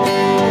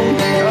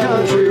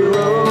 country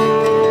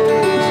roads,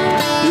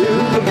 to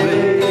the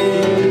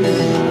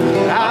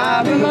place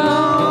I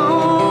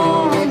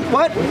belong.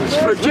 What?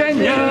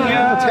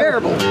 Virginia.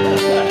 Terrible.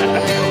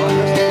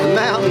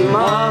 Mountain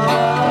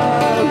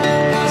Mama,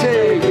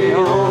 take me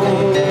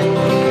home,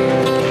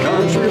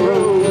 country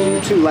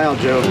roads. Too loud,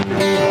 Joe.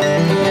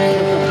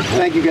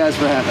 Thank you guys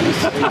for having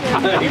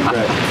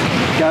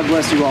us. God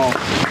bless you all.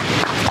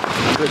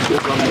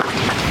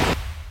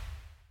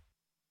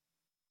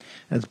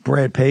 That's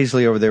Brad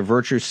Paisley over there,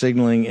 virtue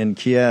signaling in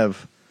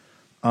Kiev.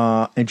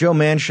 And Joe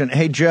Manchin,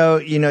 hey, Joe,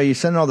 you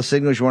send all the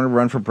signals you want to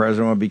run for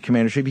president, want to be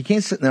commander-in-chief. You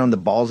can't sit there on the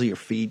balls of your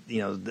feet,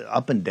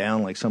 up and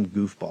down like some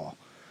goofball.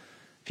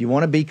 If you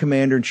want to be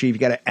commander-in-chief, you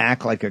got to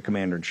act like a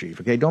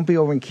commander-in-chief, okay? Don't be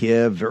over in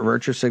Kiev,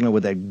 virtue signal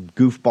with that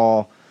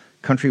goofball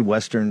country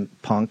western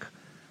punk,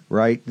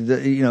 right?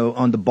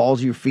 On the balls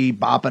of your feet,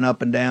 bopping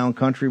up and down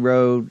country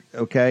road,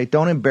 okay?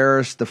 Don't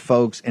embarrass the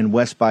folks in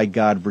West by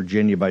God,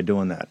 Virginia by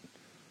doing that.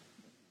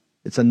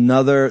 This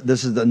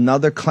is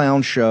another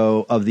clown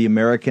show of the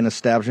American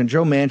establishment.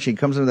 Joe Manchin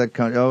comes into that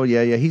country. Oh,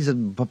 yeah. He's a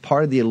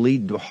part of the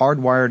elite,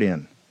 hardwired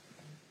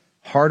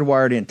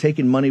in,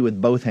 taking money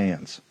with both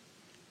hands.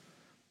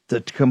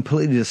 It's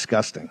completely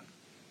disgusting.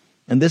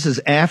 And this is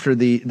after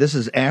the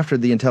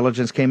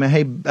intelligence came in.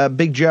 Hey,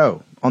 Big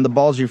Joe, on the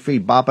balls of your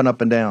feet, bopping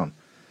up and down.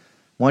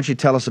 Why don't you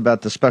tell us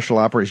about the special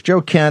operators?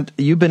 Joe Kent,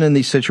 you've been in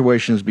these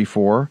situations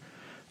before.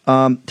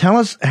 Tell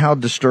us how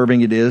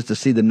disturbing it is to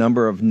see the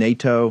number of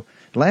NATO.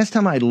 Last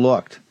time I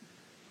looked,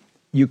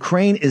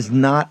 Ukraine is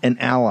not an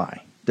ally.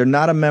 They're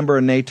not a member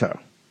of NATO.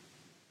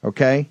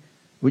 Okay?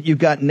 You've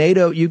got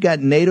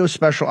NATO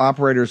special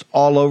operators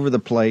all over the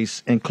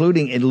place,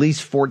 including at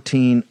least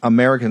 14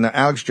 Americans. Now,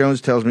 Alex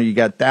Jones tells me you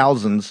got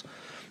thousands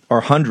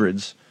or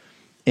hundreds,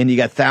 and you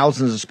got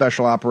thousands of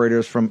special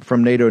operators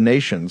from NATO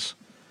nations.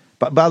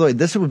 But by the way,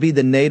 this would be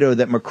the NATO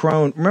that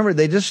Macron, remember,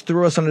 they just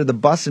threw us under the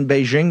bus in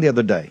Beijing the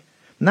other day.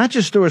 Not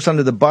just threw us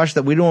under the bus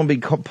that we don't want to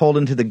be pulled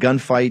into the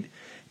gunfight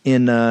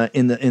in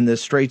the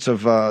Straits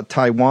of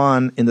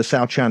Taiwan, in the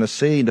South China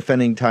Sea,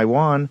 defending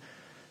Taiwan.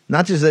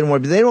 Not just they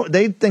want to,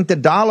 they think the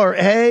dollar.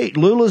 Hey,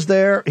 Lula's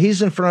there.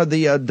 He's in front of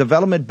the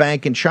development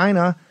bank in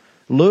China.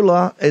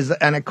 Lula is,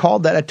 and I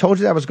called that. I told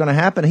you that was going to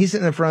happen. He's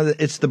sitting in front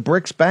of it's the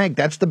BRICS bank.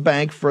 That's the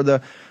bank for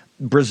the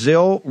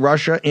Brazil,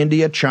 Russia,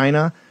 India,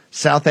 China,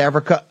 South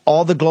Africa,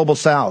 all the global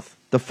South,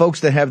 the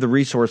folks that have the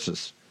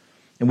resources.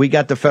 And we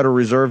got the Federal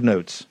Reserve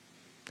notes.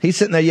 He's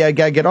sitting there. Yeah, I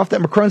got to get off that.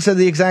 Macron said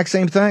the exact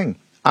same thing.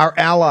 Our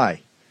ally,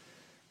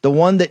 the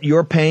one that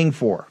you're paying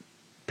for,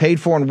 paid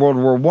for in World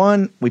War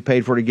I. We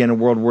paid for it again in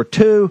World War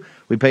II.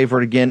 We paid for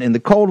it again in the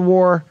Cold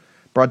War,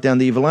 brought down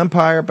the evil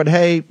empire. But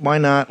hey, why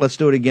not? Let's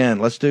do it again.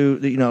 Let's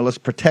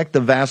protect the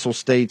vassal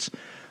states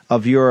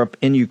of Europe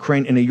in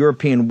Ukraine in a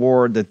European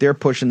war that they're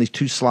pushing these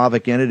two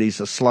Slavic entities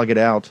to slug it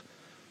out.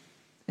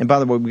 And by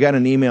the way, we got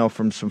an email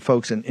from some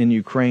folks in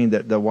Ukraine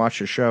that watch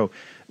the show.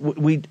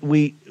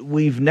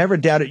 We've never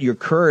doubted your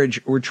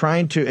courage. We're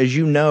trying to, as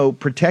you know,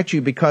 protect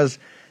you because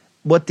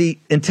what the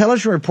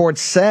intelligence report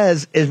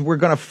says is we're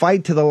going to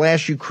fight to the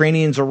last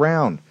Ukrainians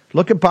around.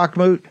 Look at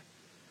Bakhmut.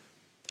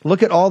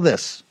 Look at all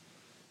this.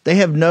 They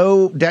have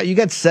no doubt. You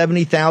got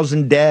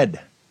 70,000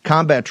 dead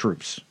combat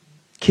troops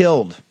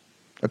killed,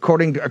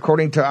 according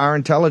to our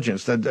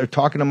intelligence. They're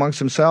talking amongst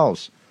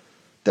themselves.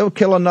 They'll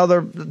kill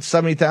another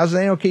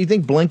 70,000. Okay, you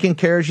think Blinken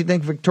cares? You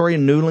think Victoria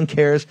Nuland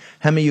cares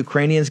how many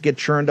Ukrainians get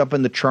churned up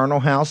in the charnel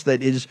house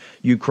that is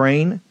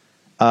Ukraine?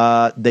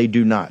 They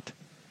do not.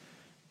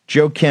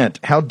 Joe Kent,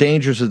 how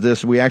dangerous is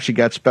this? We actually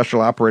got special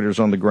operators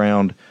on the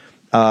ground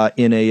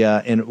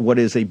in what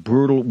is a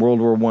brutal World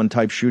War I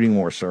type shooting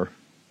war, sir.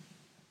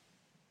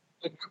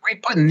 We're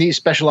putting these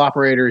special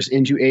operators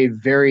into a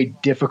very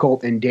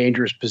difficult and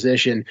dangerous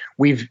position.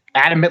 We've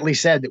adamantly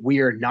said that we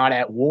are not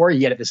at war,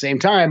 yet at the same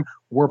time,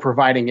 we're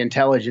providing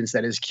intelligence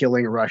that is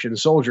killing Russian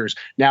soldiers.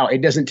 Now,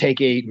 it doesn't take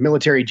a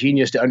military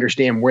genius to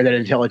understand where that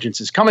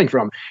intelligence is coming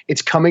from.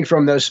 It's coming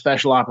from those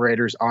special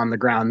operators on the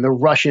ground. The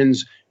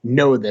Russians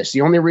know this.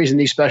 The only reason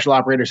these special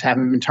operators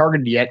haven't been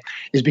targeted yet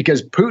is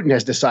because Putin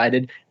has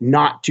decided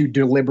not to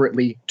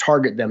deliberately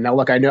target them. Now,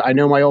 look, I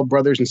know my old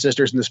brothers and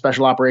sisters in the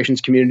special operations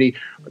community.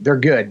 They're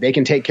good. They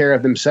can take care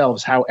of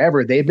themselves.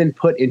 However, they've been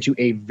put into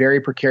a very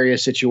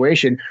precarious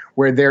situation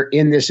where they're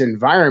in this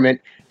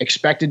environment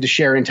expected to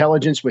share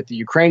intelligence with the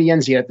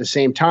Ukrainians, yet at the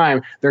same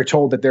time, they're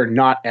told that they're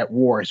not at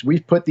war. So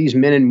we've put these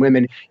men and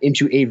women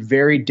into a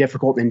very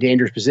difficult and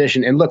dangerous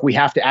position. And look, we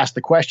have to ask the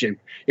question,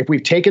 if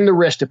we've taken the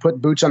risk to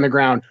put boots on the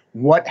ground,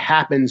 what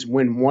happens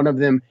when one of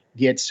them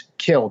gets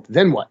killed.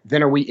 Then what?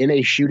 Then are we in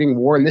a shooting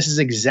war? And this is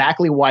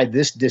exactly why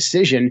this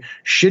decision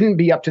shouldn't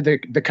be up to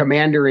the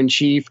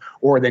commander-in-chief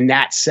or the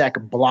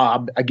NatSec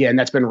blob. Again,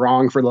 that's been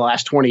wrong for the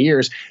last 20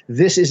 years.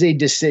 This is a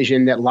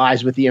decision that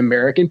lies with the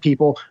American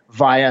people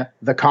via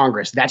the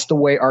Congress. That's the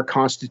way our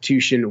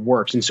Constitution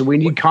works. And so we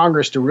need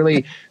Congress to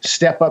really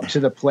step up to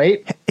the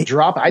plate,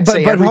 drop,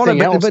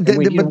 everything else.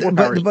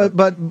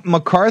 But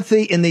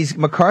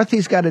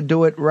McCarthy's got to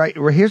do it right.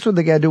 Here's what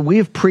they got to do. We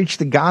have preached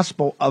the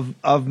gospel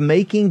of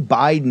making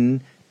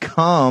Biden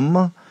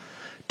come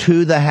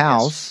to the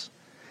House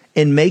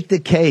and make the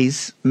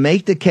case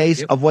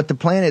of what the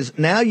plan is.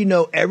 Now you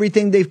know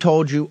everything they've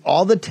told you,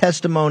 all the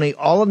testimony,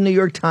 all of New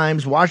York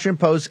Times, Washington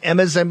Post,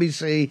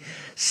 MSNBC,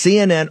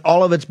 CNN,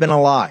 all of it's been a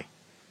lie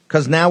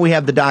because now we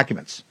have the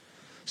documents.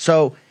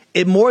 So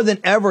more than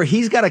ever,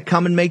 he's got to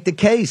come and make the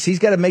case. He's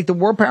got to make the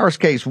war powers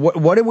case.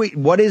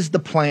 What is the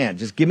plan?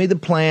 Just give me the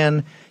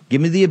plan.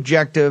 Give me the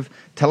objective.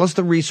 Tell us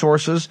the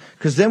resources,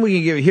 because then we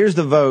can give. Here's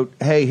the vote.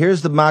 Hey,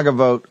 here's the MAGA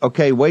vote.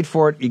 Okay, wait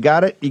for it. You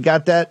got it. You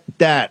got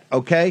that.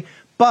 Okay,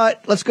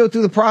 but let's go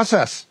through the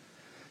process.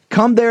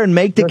 Come there and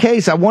make the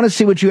case. I want to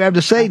see what you have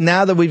to say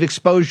now that we've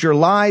exposed your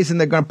lies, and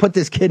they're going to put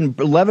this kid in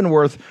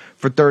Leavenworth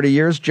for 30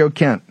 years. Joe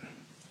Kent.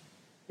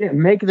 Yeah,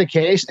 make the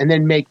case, and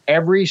then make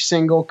every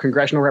single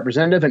congressional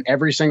representative and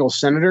every single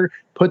senator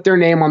put their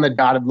name on the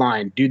dotted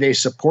line. Do they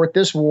support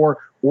this war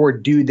or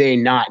do they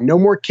not? No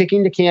more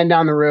kicking the can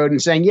down the road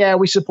and saying, yeah,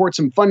 we support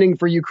some funding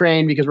for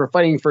Ukraine because we're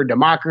fighting for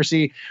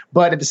democracy.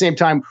 But at the same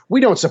time, we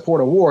don't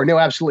support a war. No,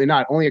 absolutely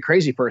not. Only a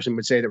crazy person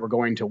would say that we're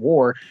going to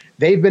war.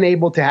 They've been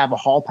able to have a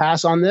hall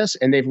pass on this,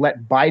 and they've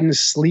let Biden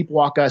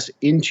sleepwalk us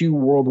into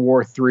World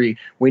War III.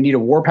 We need a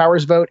war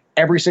powers vote.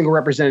 Every single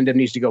representative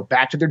needs to go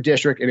back to their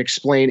district and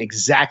explain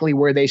exactly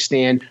where they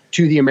stand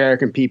to the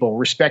American people.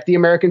 Respect the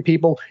American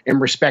people and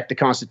respect the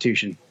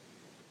Constitution.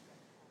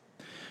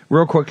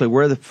 Real quickly,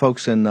 where are the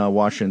folks in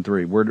Washington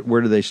 3?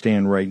 Where do they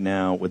stand right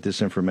now with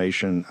this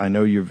information? I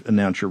know you've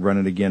announced you're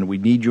running again. We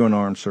need you in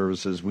armed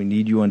services. We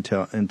need you in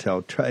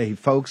intel. Hey,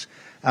 folks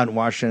out in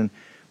Washington,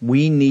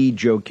 we need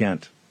Joe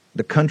Kent.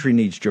 The country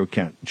needs Joe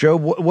Kent. Joe,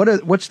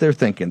 what's their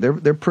thinking?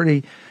 They're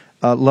pretty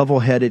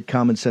level-headed,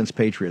 common-sense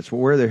patriots.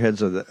 Where are their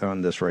heads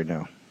on this right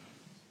now?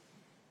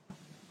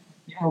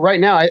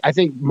 Right now, I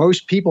think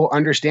most people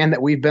understand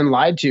that we've been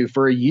lied to.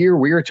 For a year,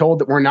 we were told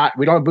that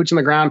we don't have boots on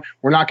the ground.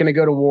 We're not going to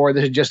go to war.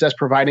 This is just us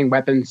providing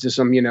weapons to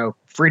some,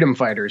 freedom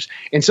fighters.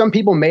 And some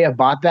people may have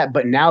bought that,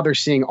 but now they're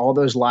seeing all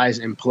those lies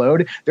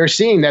implode. They're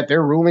seeing that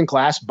their ruling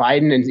class,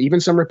 Biden, and even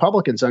some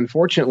Republicans,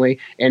 unfortunately,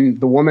 and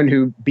the woman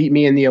who beat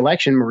me in the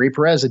election, Marie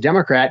Perez, a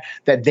Democrat,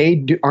 that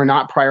they are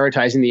not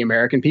prioritizing the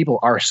American people.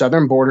 Our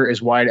southern border is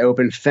wide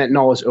open.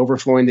 Fentanyl is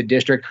overflowing the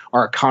district.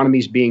 Our economy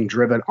is being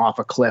driven off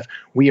a cliff.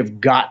 We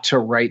have got to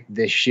right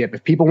this ship.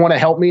 If people want to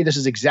help me, this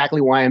is exactly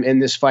why I'm in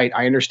this fight.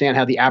 I understand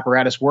how the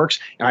apparatus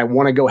works, and I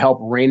want to go help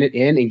rein it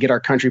in and get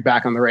our country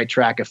back on the right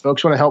track. If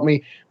folks want to help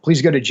me,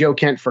 please go to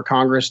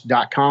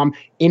joekentforcongress.com.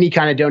 Any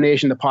kind of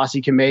donation the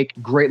posse can make,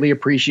 greatly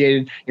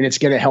appreciated, and it's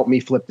going to help me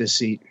flip this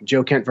seat.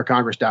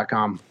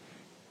 joekentforcongress.com.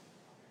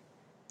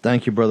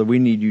 Thank you, brother. We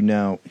need you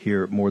now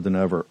here more than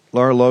ever.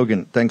 Lara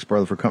Logan, thanks,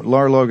 brother, for coming.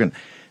 Lara Logan,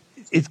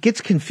 it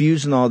gets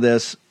confused in all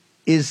this.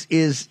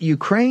 Is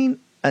Ukraine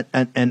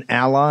an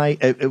ally?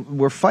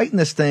 We're fighting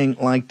this thing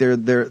like they're.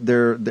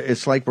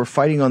 It's like we're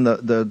fighting on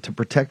to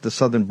protect the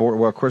southern border.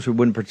 Well, of course, we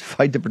wouldn't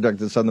fight to protect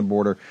the southern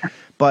border,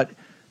 but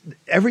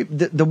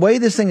the way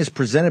this thing is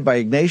presented by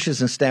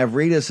Ignatius and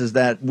Stavridis is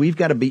that we've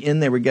got to be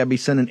in there. We've got to be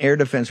sending air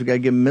defense. We've got to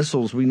give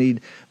missiles.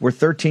 We're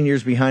 13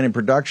 years behind in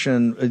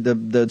production.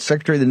 The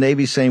Secretary of the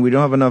Navy is saying we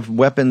don't have enough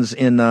weapons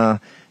in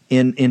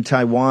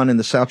Taiwan in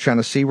the South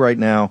China Sea right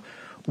now.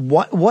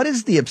 What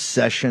is the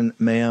obsession,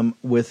 ma'am,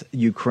 with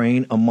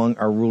Ukraine among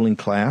our ruling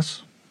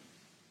class?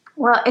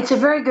 Well, it's a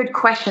very good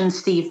question,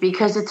 Steve,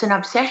 because it's an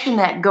obsession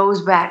that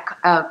goes back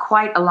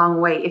quite a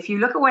long way. If you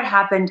look at what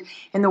happened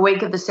in the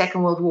wake of the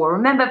Second World War,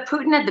 remember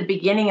Putin at the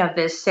beginning of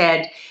this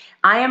said,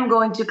 I am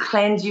going to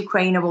cleanse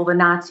Ukraine of all the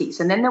Nazis.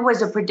 And then there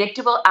was a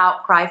predictable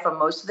outcry from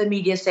most of the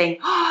media saying,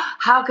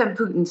 how can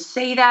Putin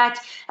say that?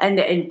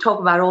 And talk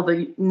about all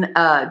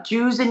the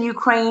Jews in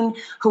Ukraine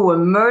who were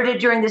murdered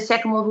during the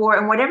Second World War.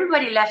 And what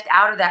everybody left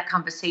out of that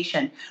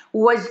conversation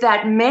was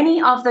that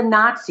many of the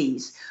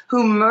Nazis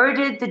who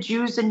murdered the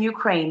Jews in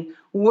Ukraine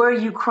were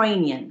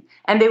Ukrainian.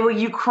 And they were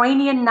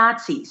Ukrainian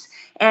Nazis.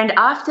 And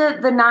after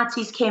the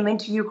Nazis came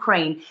into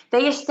Ukraine,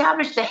 they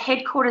established the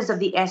headquarters of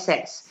the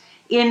SS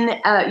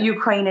in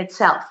Ukraine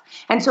itself.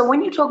 And so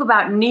when you talk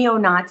about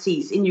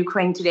neo-Nazis in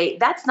Ukraine today,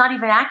 that's not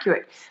even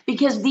accurate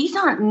because these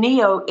aren't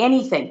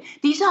neo-anything.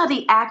 These are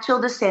the actual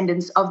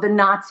descendants of the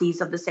Nazis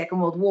of the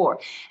Second World War.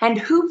 And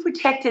who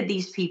protected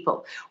these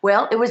people?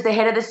 Well, it was the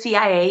head of the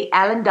CIA,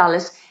 Allen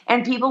Dulles,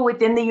 and people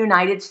within the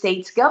United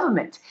States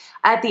government.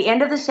 At the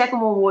end of the Second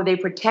World War, they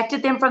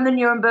protected them from the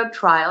Nuremberg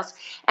trials,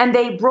 and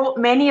they brought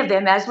many of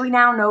them, as we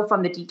now know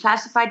from the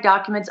declassified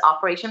documents,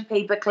 Operation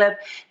Paperclip,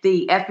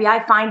 the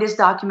FBI Finders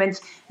documents,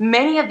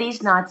 many of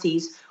these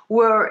Nazis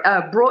were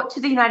brought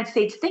to the United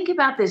States. Think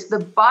about this.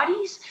 The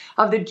bodies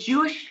of the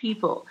Jewish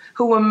people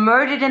who were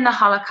murdered in the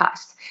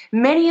Holocaust,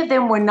 many of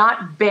them were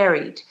not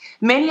buried.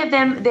 Many of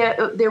them,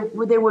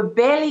 they were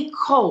barely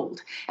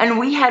cold. And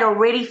we had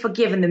already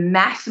forgiven the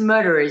mass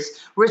murderers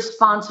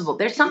responsible.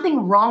 There's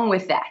something wrong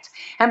with that.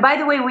 And by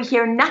the way, we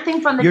hear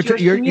nothing from the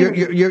Jewish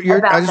community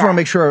about I just want to that.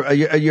 make sure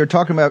you're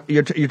talking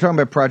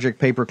about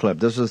Project Paperclip.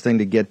 This is the thing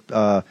to get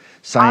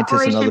scientists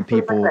Operation and other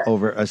people Paperclip.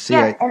 over a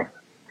CIA. Yeah,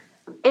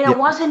 and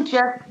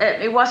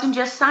it wasn't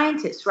just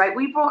scientists, right?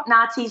 We brought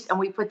Nazis and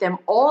we put them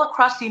all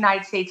across the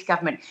United States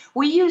government.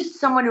 We used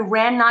someone who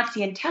ran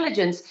Nazi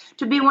intelligence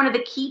to be one of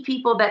the key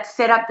people that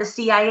set up the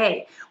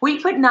CIA.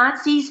 We put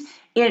Nazis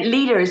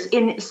leaders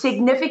in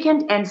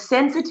significant and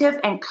sensitive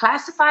and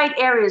classified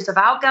areas of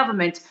our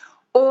government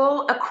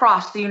all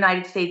across the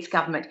United States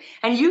government.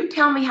 And you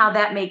tell me how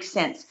that makes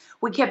sense.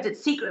 We kept it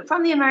secret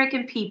from the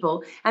American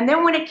people. And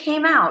then when it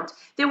came out,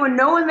 there were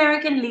no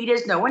American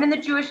leaders, no one in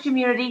the Jewish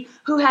community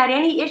who had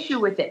any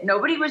issue with it.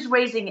 Nobody was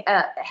raising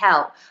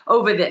hell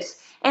over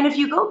this. And if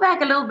you go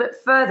back a little bit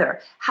further,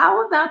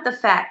 how about the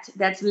fact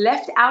that's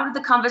left out of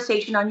the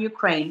conversation on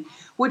Ukraine,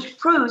 which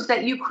proves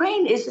that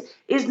Ukraine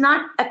is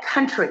not a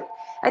country.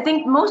 I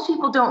think most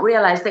people don't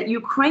realize that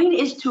Ukraine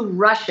is to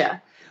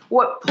Russia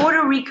what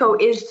Puerto Rico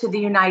is to the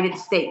United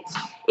States.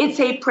 It's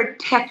a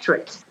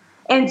protectorate.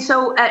 And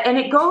so, and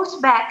it goes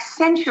back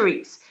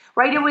centuries,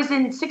 right? It was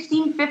in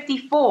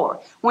 1654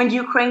 when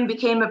Ukraine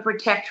became a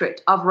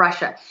protectorate of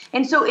Russia.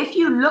 And so if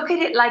you look at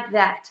it like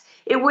that,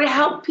 it would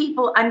help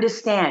people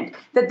understand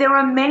that there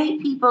are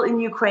many people in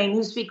Ukraine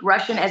who speak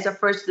Russian as a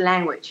first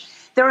language.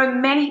 There are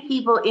many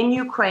people in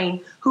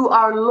Ukraine who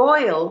are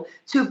loyal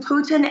to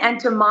Putin and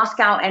to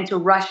Moscow and to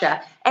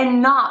Russia,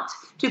 and not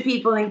to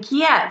people in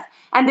Kiev.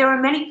 And there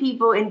are many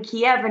people in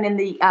Kiev and in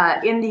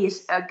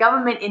the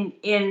government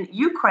in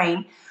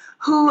Ukraine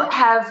who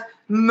have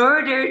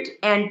murdered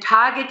and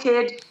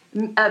targeted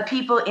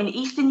people in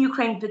eastern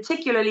Ukraine,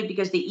 particularly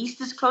because the east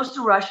is close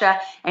to Russia,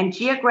 and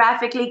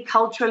geographically,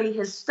 culturally,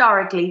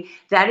 historically,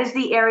 that is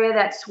the area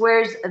that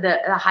swears the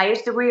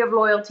highest degree of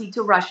loyalty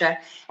to Russia.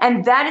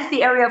 And that is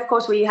the area, of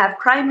course, where you have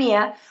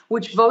Crimea,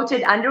 which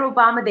voted under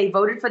Obama. They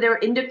voted for their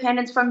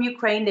independence from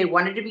Ukraine. They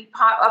wanted to be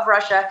part of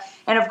Russia.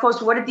 And of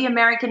course, what did the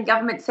American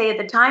government say at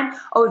the time?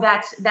 Oh,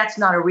 that's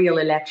not a real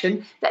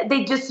election.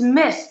 They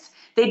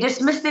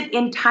dismissed it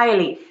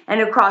entirely.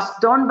 And across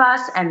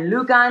Donbass and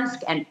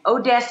Lugansk and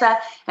Odessa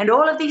and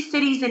all of these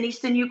cities in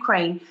eastern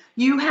Ukraine,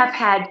 you have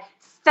had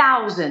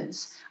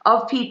thousands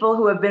of people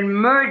who have been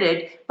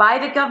murdered by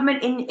the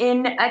government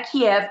in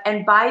Kiev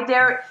and by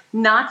their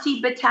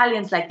Nazi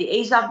battalions, like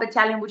the Azov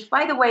battalion, which,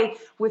 by the way,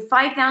 with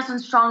 5,000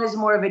 strong is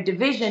more of a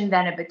division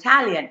than a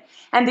battalion.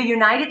 And the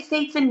United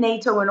States and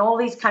NATO and all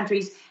these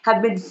countries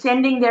have been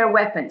sending their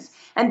weapons.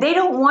 And they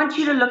don't want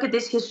you to look at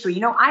this history.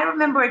 You know, I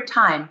remember a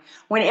time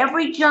when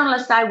every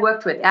journalist I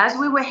worked with, as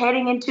we were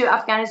heading into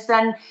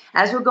Afghanistan,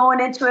 as we're going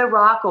into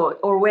Iraq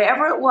or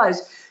wherever it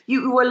was,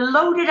 you were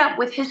loaded up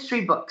with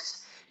history books.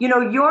 You know,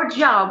 your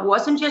job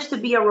wasn't just to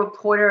be a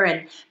reporter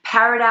and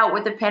parrot out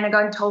what the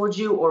Pentagon told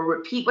you or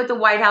repeat what the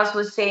White House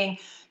was saying.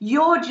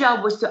 Your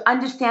job was to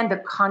understand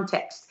the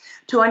context,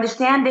 to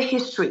understand the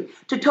history,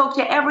 to talk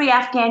to every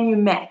Afghan you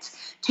met,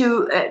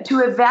 to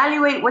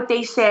evaluate what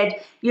they said,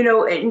 you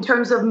know, in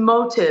terms of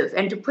motive,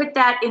 and to put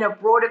that in a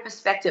broader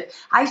perspective.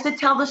 I used to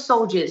tell the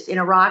soldiers in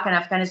Iraq and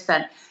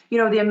Afghanistan, you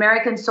know, the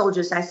American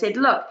soldiers, I said,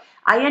 look,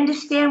 I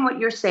understand what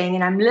you're saying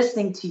and I'm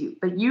listening to you,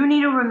 but you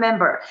need to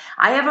remember,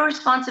 I have a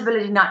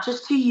responsibility not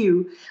just to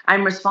you,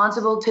 I'm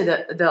responsible to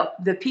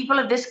the people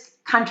of this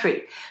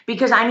country,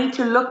 because I need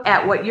to look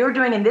at what you're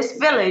doing in this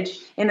village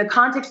in the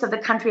context of the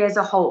country as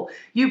a whole.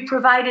 You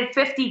provided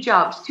 50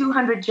 jobs,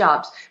 200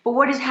 jobs, but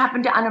what has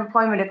happened to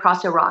unemployment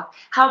across Iraq?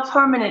 How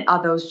permanent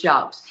are those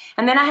jobs?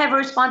 And then I have a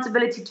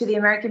responsibility to the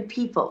American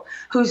people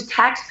whose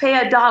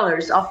taxpayer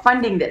dollars are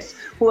funding this,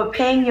 who are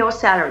paying your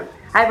salary.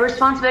 I have a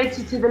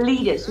responsibility to the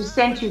leaders who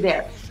sent you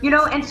there. You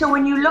know, and so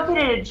when you look at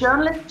it, a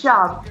journalist's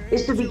job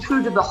is to be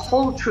true to the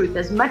whole truth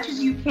as much as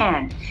you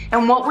can.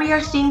 And what we are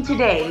seeing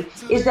today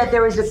is that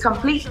there is a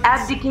complete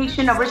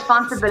abdication of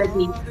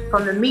responsibility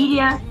from the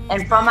media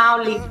and from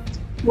our leaders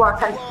who are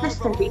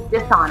consistently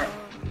dishonest.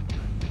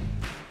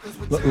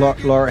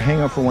 Laura,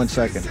 hang on for 1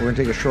 second. We're going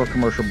to take a short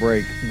commercial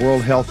break.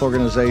 World Health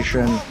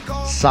Organization,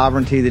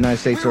 sovereignty of the United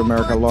States of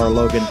America, Laura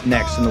Logan,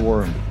 next in the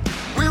War Room.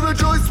 We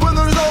rejoice when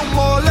there's no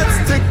more.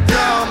 Let's take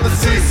down the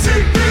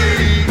CCP.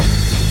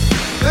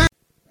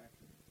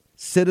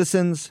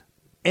 Citizens,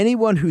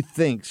 anyone who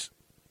thinks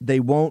they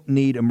won't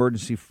need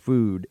emergency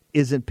food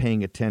isn't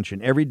paying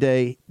attention. Every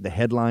day, the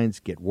headlines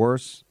get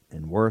worse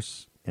and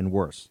worse and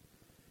worse.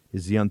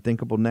 Is the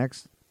unthinkable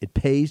next? It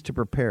pays to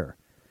prepare.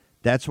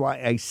 That's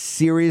why I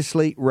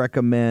seriously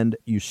recommend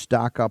you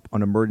stock up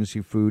on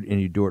emergency food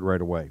and you do it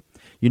right away.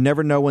 You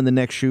never know when the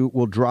next shoe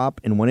will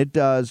drop, and when it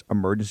does,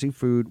 emergency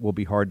food will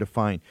be hard to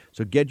find.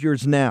 So get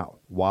yours now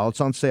while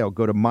it's on sale.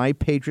 Go to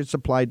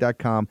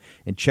mypatriotsupply.com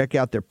and check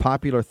out their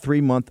popular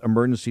 3-month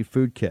emergency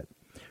food kit.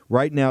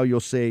 Right now, you'll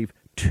save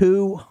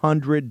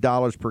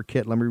 $200 per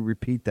kit. Let me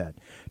repeat that.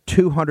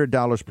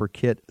 $200 per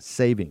kit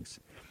savings.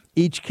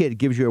 Each kit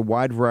gives you a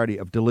wide variety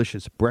of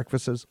delicious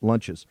breakfasts,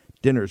 lunches,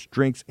 dinners,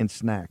 drinks, and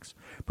snacks,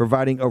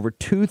 providing over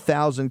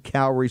 2,000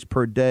 calories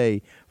per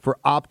day for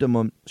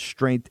optimum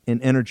strength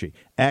and energy.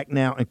 Act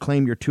now and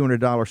claim your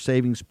 $200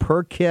 savings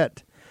per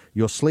kit.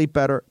 You'll sleep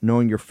better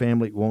knowing your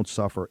family won't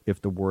suffer if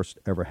the worst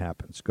ever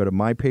happens. Go to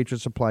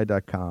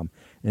mypatriotsupply.com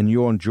and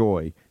you'll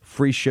enjoy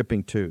free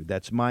shipping too.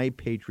 That's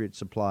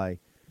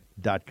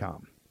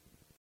mypatriotsupply.com.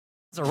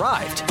 Has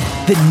arrived.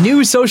 The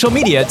new social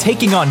media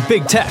taking on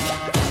big tech,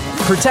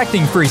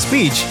 protecting free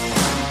speech,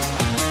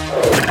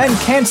 and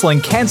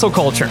canceling cancel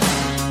culture.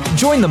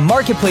 Join the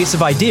marketplace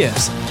of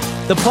ideas.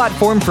 The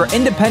platform for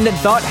independent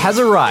thought has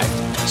arrived.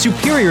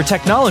 Superior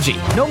technology.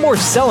 No more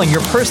selling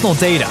your personal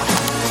data.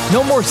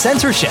 No more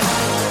censorship.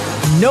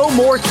 No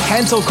more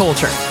cancel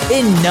culture.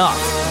 Enough.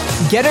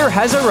 Getter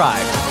has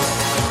arrived.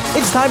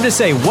 It's time to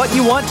say what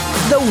you want,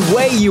 the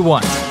way you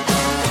want.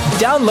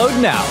 Download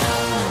now.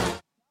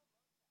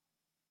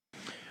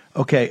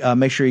 Okay,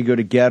 make sure you go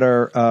to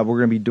Getter. We're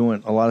going to be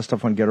doing a lot of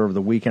stuff on Getter over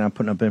the weekend. I'm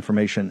putting up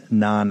information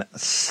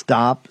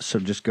non-stop, so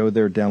just go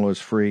there. Download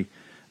is free.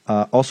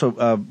 Also,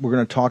 we're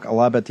going to talk a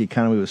lot about the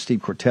economy with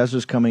Steve Cortez,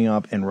 who's coming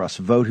up, and Russ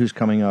Vogt, who's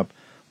coming up.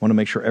 Want to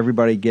make sure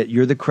everybody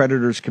you're the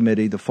creditors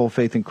committee. The full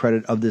faith and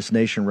credit of this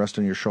nation rests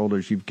on your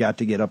shoulders. You've got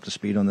to get up to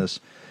speed on this.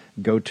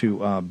 Go to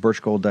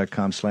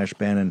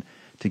birchgold.com/Bannon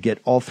to get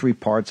all three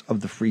parts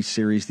of the free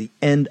series, The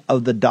End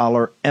of the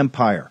Dollar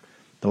Empire.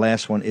 The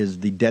last one is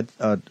The Debt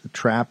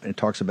Trap, and it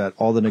talks about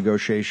all the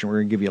negotiation. We're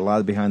going to give you a lot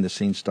of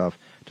behind-the-scenes stuff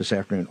this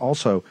afternoon.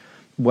 Also,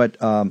 what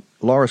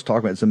Laura's talking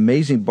about is an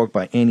amazing book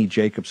by Annie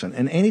Jacobson.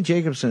 And Annie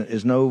Jacobson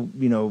is no,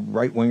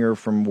 right-winger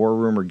from War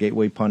Room or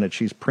Gateway Pundit.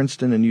 She's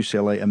Princeton and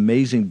UCLA.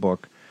 Amazing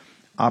book,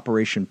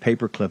 Operation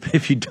Paperclip.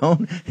 If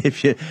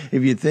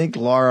you think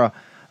Laura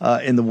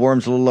in the War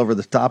Room's a little over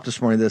the top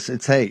this morning,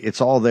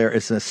 it's all there.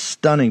 It's a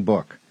stunning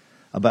book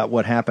about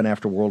what happened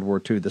after World War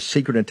II, the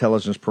secret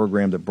intelligence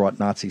program that brought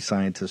Nazi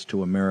scientists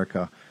to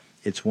America.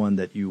 It's one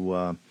that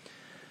you,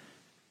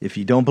 if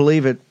you don't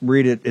believe it,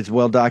 read it. It's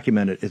well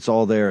documented. It's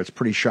all there. It's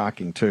pretty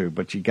shocking, too.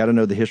 But you got to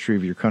know the history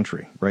of your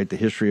country, right? The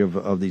history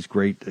of these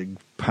great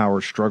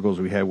power struggles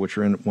we have, which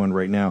are in one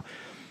right now.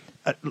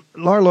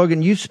 Laura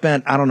Logan, you've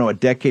spent, a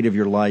decade of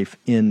your life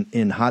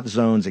in hot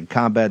zones and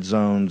combat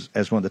zones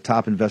as one of the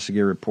top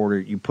investigative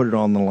reporters. You put it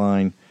on the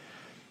line.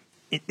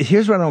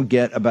 Here's what I don't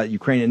get about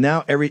Ukraine. And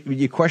now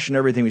you question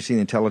everything we see in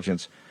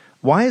intelligence.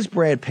 Why is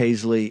Brad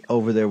Paisley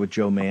over there with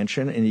Joe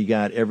Manchin and you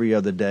got every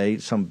other day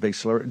some big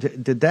slur?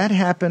 Did that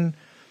happen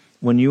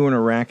when you were in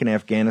Iraq and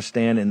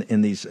Afghanistan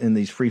in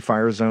these free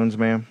fire zones,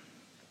 ma'am?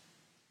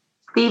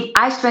 Steve,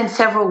 I spent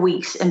several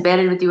weeks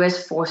embedded with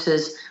U.S.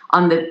 forces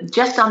on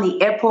the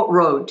airport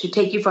road to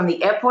take you from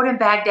the airport in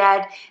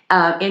Baghdad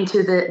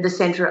into the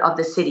center of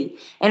the city.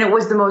 And it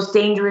was the most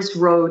dangerous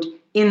road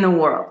in the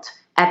world.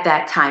 At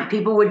that time,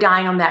 people were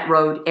dying on that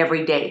road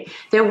every day.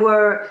 There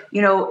were,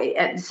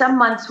 some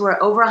months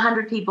where over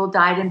 100 people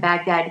died in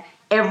Baghdad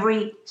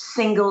every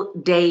single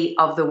day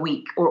of the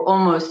week, or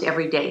almost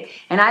every day.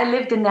 And I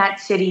lived in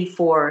that city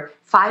for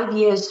 5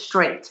 years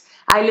straight.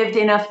 I lived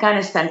in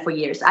Afghanistan for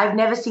years. I've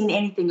never seen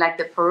anything like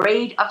the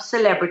parade of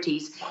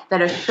celebrities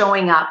that are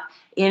showing up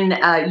in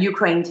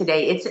Ukraine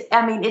today.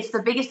 It's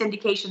the biggest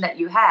indication that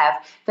you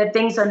have that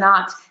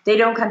they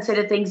don't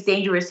consider things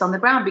dangerous on the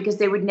ground because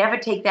they would never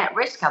take that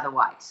risk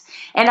otherwise.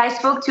 And I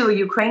spoke to a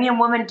Ukrainian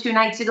woman 2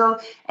 nights ago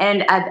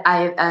and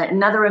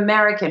another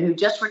American who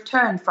just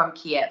returned from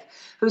Kiev,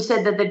 who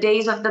said that the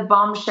days of the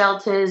bomb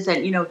shelters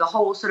and, the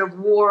whole sort of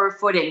war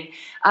footing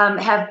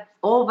have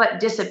all but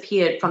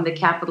disappeared from the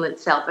capital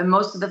itself. And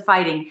most of the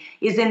fighting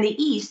is in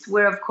the east,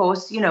 where, of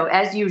course,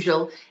 as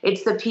usual,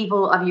 it's the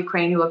people of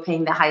Ukraine who are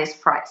paying the highest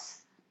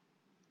price.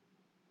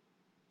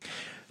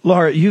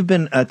 Laura, you've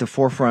been at the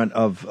forefront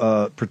of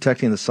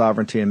protecting the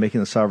sovereignty and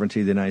making the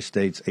sovereignty of the United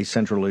States a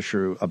central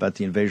issue about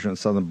the invasion of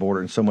the southern border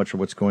and so much of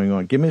what's going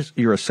on. Give me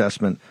your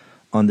assessment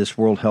on this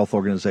World Health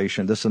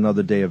Organization. This is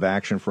another day of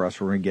action for us.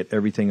 We're going to get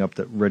everything up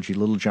that Reggie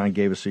Littlejohn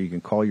gave us so you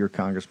can call your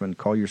congressman,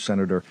 call your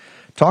senator.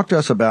 Talk to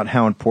us about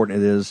how important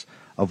it is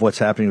of what's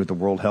happening with the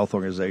World Health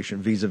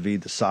Organization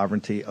vis-a-vis the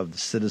sovereignty of the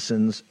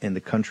citizens and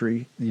the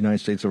country, the United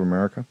States of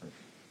America.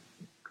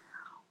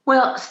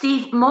 Well,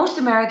 Steve, most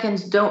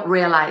Americans don't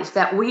realize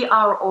that we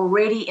are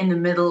already in the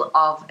middle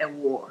of a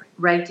war,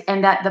 right?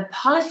 And that the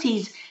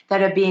policies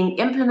that are being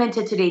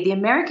implemented today, the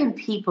American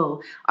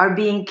people are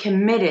being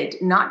committed,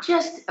 not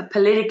just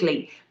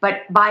politically,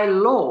 but by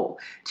law,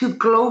 to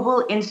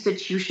global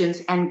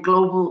institutions and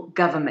global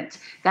government.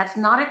 That's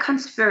not a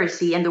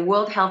conspiracy. And the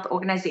World Health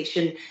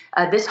Organization,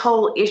 this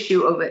whole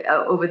issue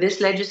over this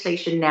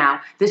legislation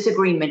now, this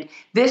agreement,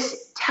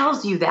 this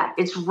tells you that.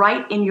 It's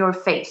right in your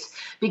face.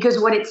 Because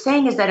what it's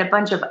saying is that a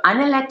bunch of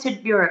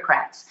unelected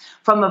bureaucrats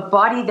from a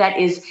body that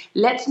is,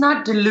 let's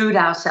not delude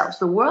ourselves.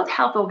 The World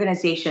Health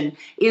Organization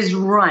is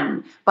run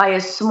run by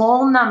a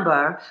small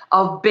number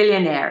of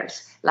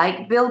billionaires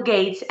like Bill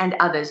Gates and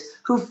others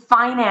who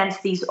finance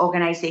these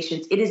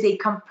organizations. It is a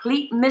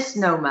complete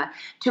misnomer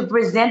to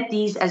present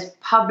these as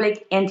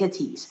public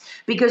entities,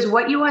 because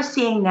what you are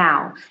seeing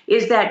now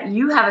is that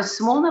you have a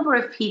small number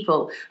of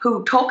people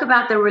who talk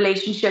about the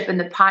relationship and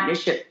the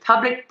partnership,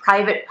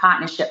 public-private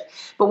partnership.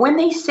 But when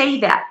they say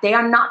that, they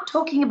are not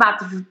talking about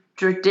the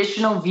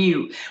traditional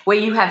view where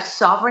you have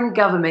sovereign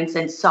governments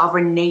and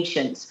sovereign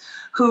nations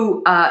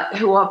who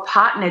are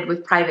partnered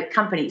with private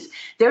companies.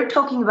 They're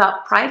talking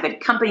about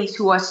private companies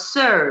who are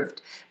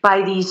served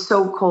by these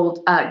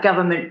so-called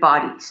government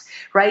bodies,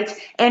 right?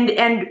 And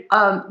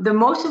the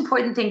most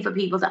important thing for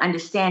people to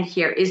understand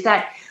here is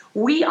that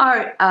we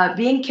are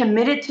being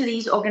committed to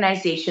these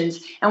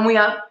organizations, and we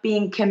are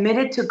being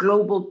committed to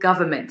global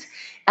government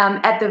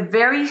at the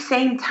very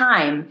same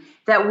time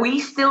that we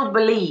still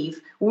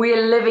believe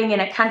we're living in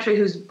a country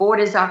whose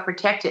borders are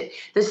protected.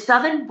 The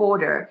southern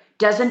border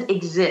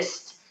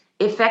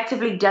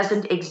effectively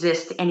doesn't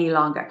exist any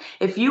longer.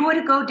 If you were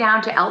to go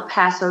down to El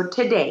Paso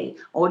today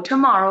or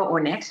tomorrow or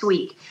next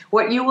week,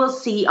 what you will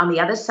see on the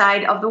other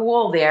side of the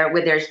wall there,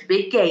 where there's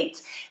big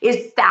gates,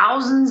 is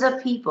thousands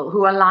of people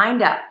who are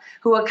lined up,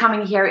 who are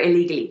coming here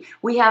illegally.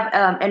 We have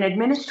an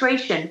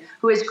administration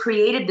who has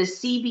created the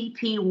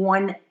CBP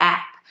One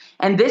app.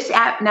 And this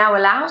app now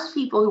allows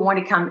people who want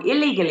to come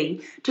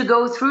illegally to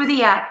go through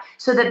the app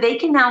so that they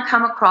can now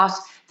come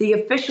across the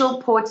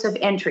official ports of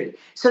entry.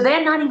 So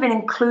they're not even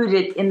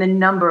included in the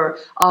number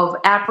of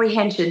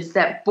apprehensions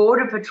that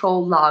Border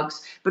Patrol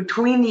logs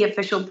between the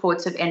official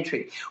ports of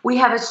entry. We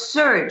have a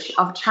surge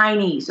of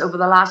Chinese over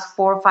the last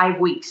 4 or 5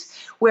 weeks,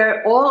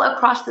 where all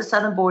across the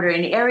southern border,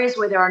 in areas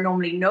where there are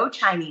normally no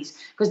Chinese,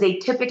 because they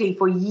typically,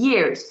 for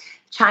years,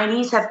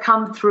 Chinese have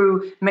come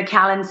through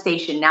McAllen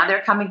Station. Now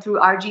they're coming through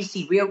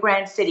RGC, Rio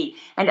Grande City,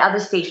 and other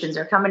stations.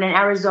 They're coming in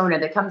Arizona.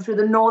 They're coming through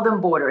the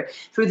northern border,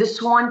 through the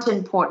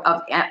Swanton port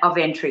of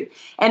entry.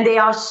 And they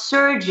are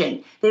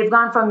surging. They've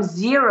gone from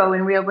 0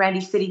 in Rio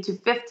Grande City to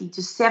 50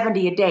 to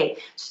 70 a day.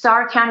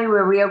 Starr County,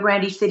 where Rio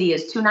Grande City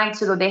is, 2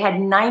 nights ago, they had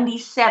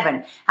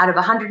 97 out of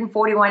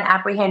 141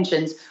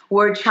 apprehensions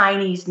were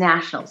Chinese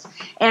nationals.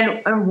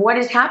 And what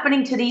is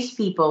happening to these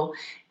people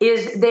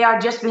is they are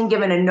just being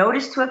given a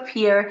notice to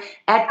appear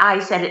at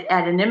ICE at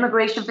an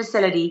immigration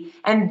facility.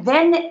 And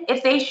then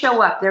if they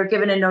show up, they're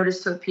given a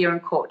notice to appear in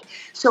court.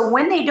 So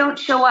when they don't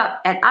show up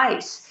at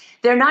ICE,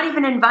 they're not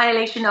even in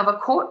violation of a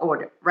court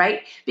order,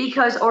 right?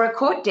 Or a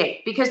court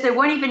date, because they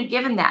weren't even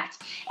given that.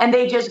 And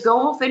they just go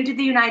off into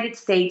the United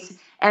States.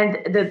 And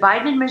the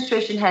Biden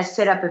administration has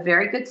set up a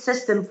very good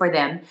system for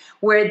them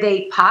where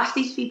they pass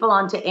these people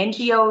on to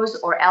NGOs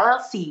or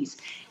LLCs.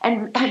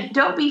 And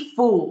don't be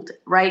fooled,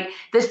 right?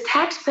 This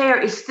taxpayer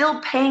is still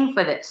paying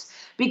for this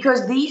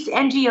because these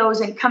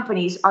NGOs and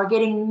companies are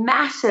getting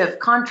massive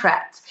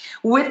contracts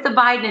with the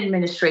Biden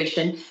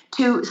administration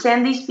to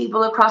send these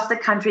people across the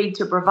country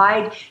to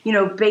provide,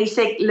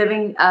 basic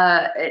living,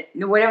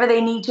 whatever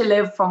they need to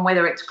live, from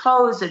whether it's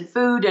clothes and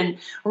food and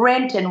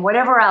rent and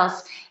whatever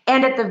else.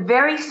 And at the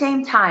very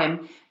same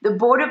time, the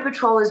Border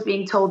Patrol is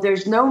being told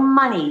there's no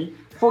money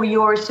for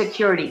your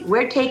security.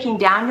 We're taking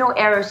down your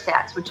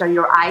aerostats, which are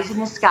your eyes in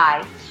the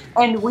sky,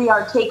 and we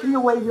are taking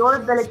away your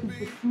ability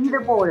to see the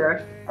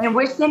border, and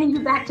we're sending you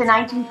back to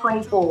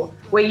 1924,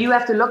 where you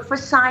have to look for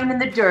sign in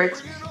the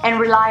dirt and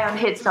rely on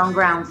hits on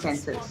ground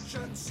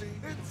sensors.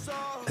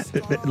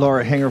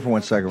 Laura, hang on for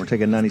 1 second. We're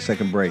taking a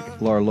 90-second break.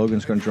 Laura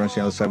Logan's going to join us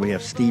on the other side. We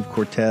have Steve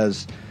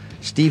Cortez.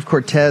 Steve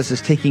Cortez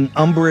is taking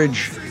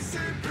umbrage.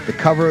 The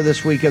cover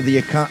this week of The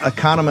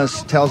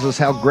Economist tells us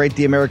how great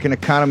the American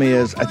economy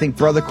is. I think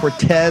Brother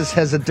Cortez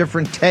has a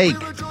different take.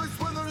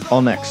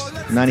 All next,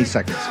 90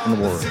 seconds in the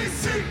War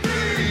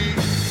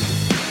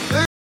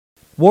Room.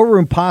 War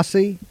Room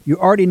Posse, you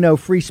already know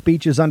free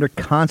speech is under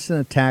constant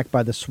attack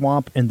by the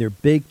swamp and their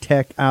big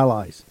tech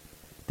allies.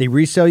 They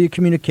resell your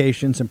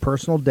communications and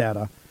personal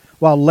data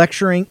while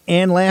lecturing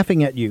and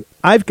laughing at you.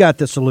 I've got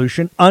the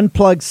solution.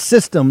 Unplugged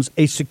Systems,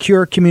 a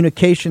secure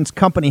communications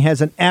company, has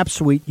an app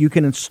suite you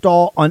can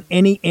install on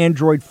any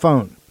Android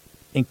phone,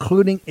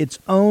 including its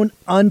own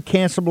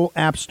uncancelable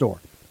app store,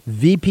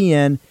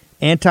 VPN,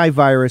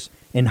 antivirus,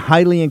 and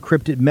highly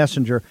encrypted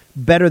messenger,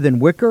 better than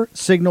Wicker,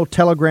 Signal,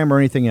 Telegram, or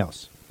anything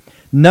else.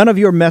 None of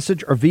your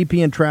message or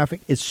VPN traffic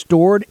is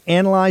stored,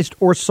 analyzed,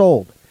 or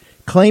sold.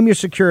 Claim your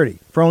security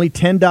for only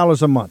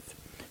 $10 a month.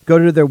 Go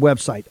to their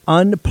website,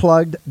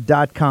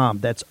 unplugged.com.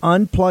 That's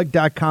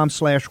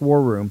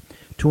unplugged.com/war room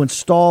to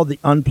install the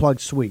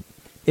Unplugged suite.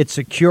 It's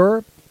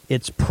secure,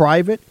 it's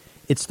private,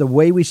 it's the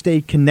way we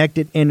stay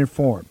connected and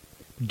informed.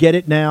 Get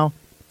it now.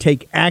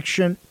 Take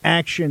action,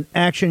 action,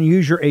 action.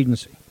 Use your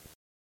agency.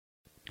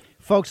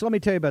 Folks, let me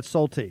tell you about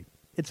Solti.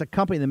 It's a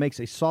company that makes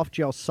a soft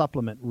gel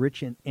supplement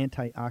rich in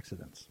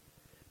antioxidants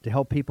to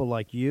help people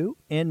like you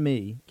and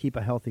me keep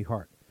a healthy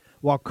heart.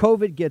 While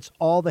COVID gets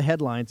all the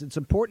headlines, it's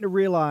important to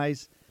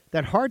realize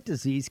that heart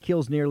disease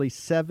kills nearly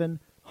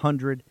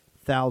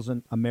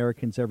 700,000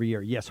 Americans every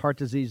year. Yes, heart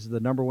disease is the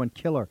number one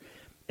killer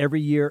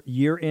every year,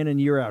 year in and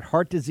year out.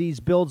 Heart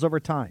disease builds over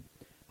time.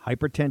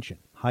 Hypertension,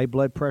 high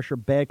blood pressure,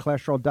 bad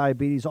cholesterol,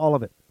 diabetes, all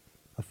of it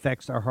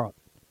affects our heart.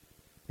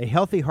 A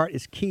healthy heart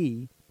is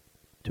key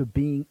to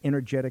being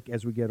energetic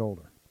as we get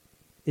older.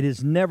 It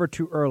is never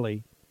too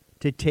early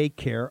to take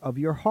care of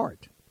your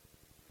heart.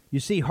 You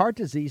see, heart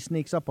disease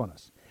sneaks up on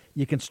us.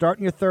 You can start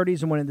in your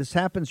 30s, and when this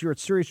happens, you're at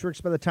serious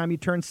risk by the time you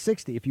turn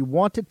 60. If you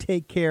want to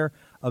take care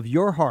of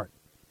your heart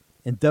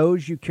and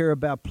those you care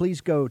about, please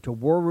go to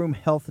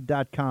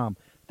warroomhealth.com.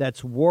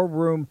 That's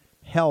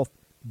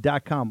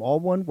warroomhealth.com. All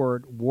one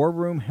word,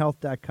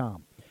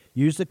 warroomhealth.com.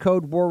 Use the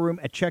code WARROOM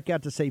at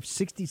checkout to save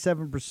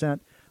 67%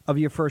 of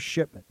your first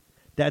shipment.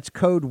 That's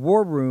code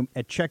WARROOM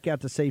at checkout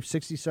to save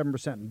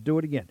 67%. And do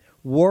it again.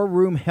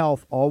 Warroom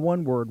Health, all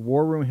one word,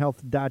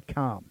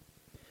 warroomhealth.com.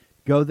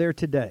 Go there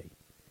today.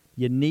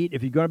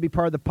 If you're going to be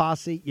part of the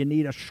posse, you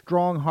need a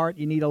strong heart.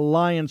 You need a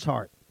lion's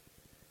heart.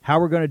 How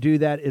we're going to do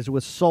that is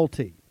with Soul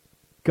Tea.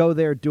 Go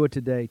there, do it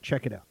today.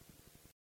 Check it out.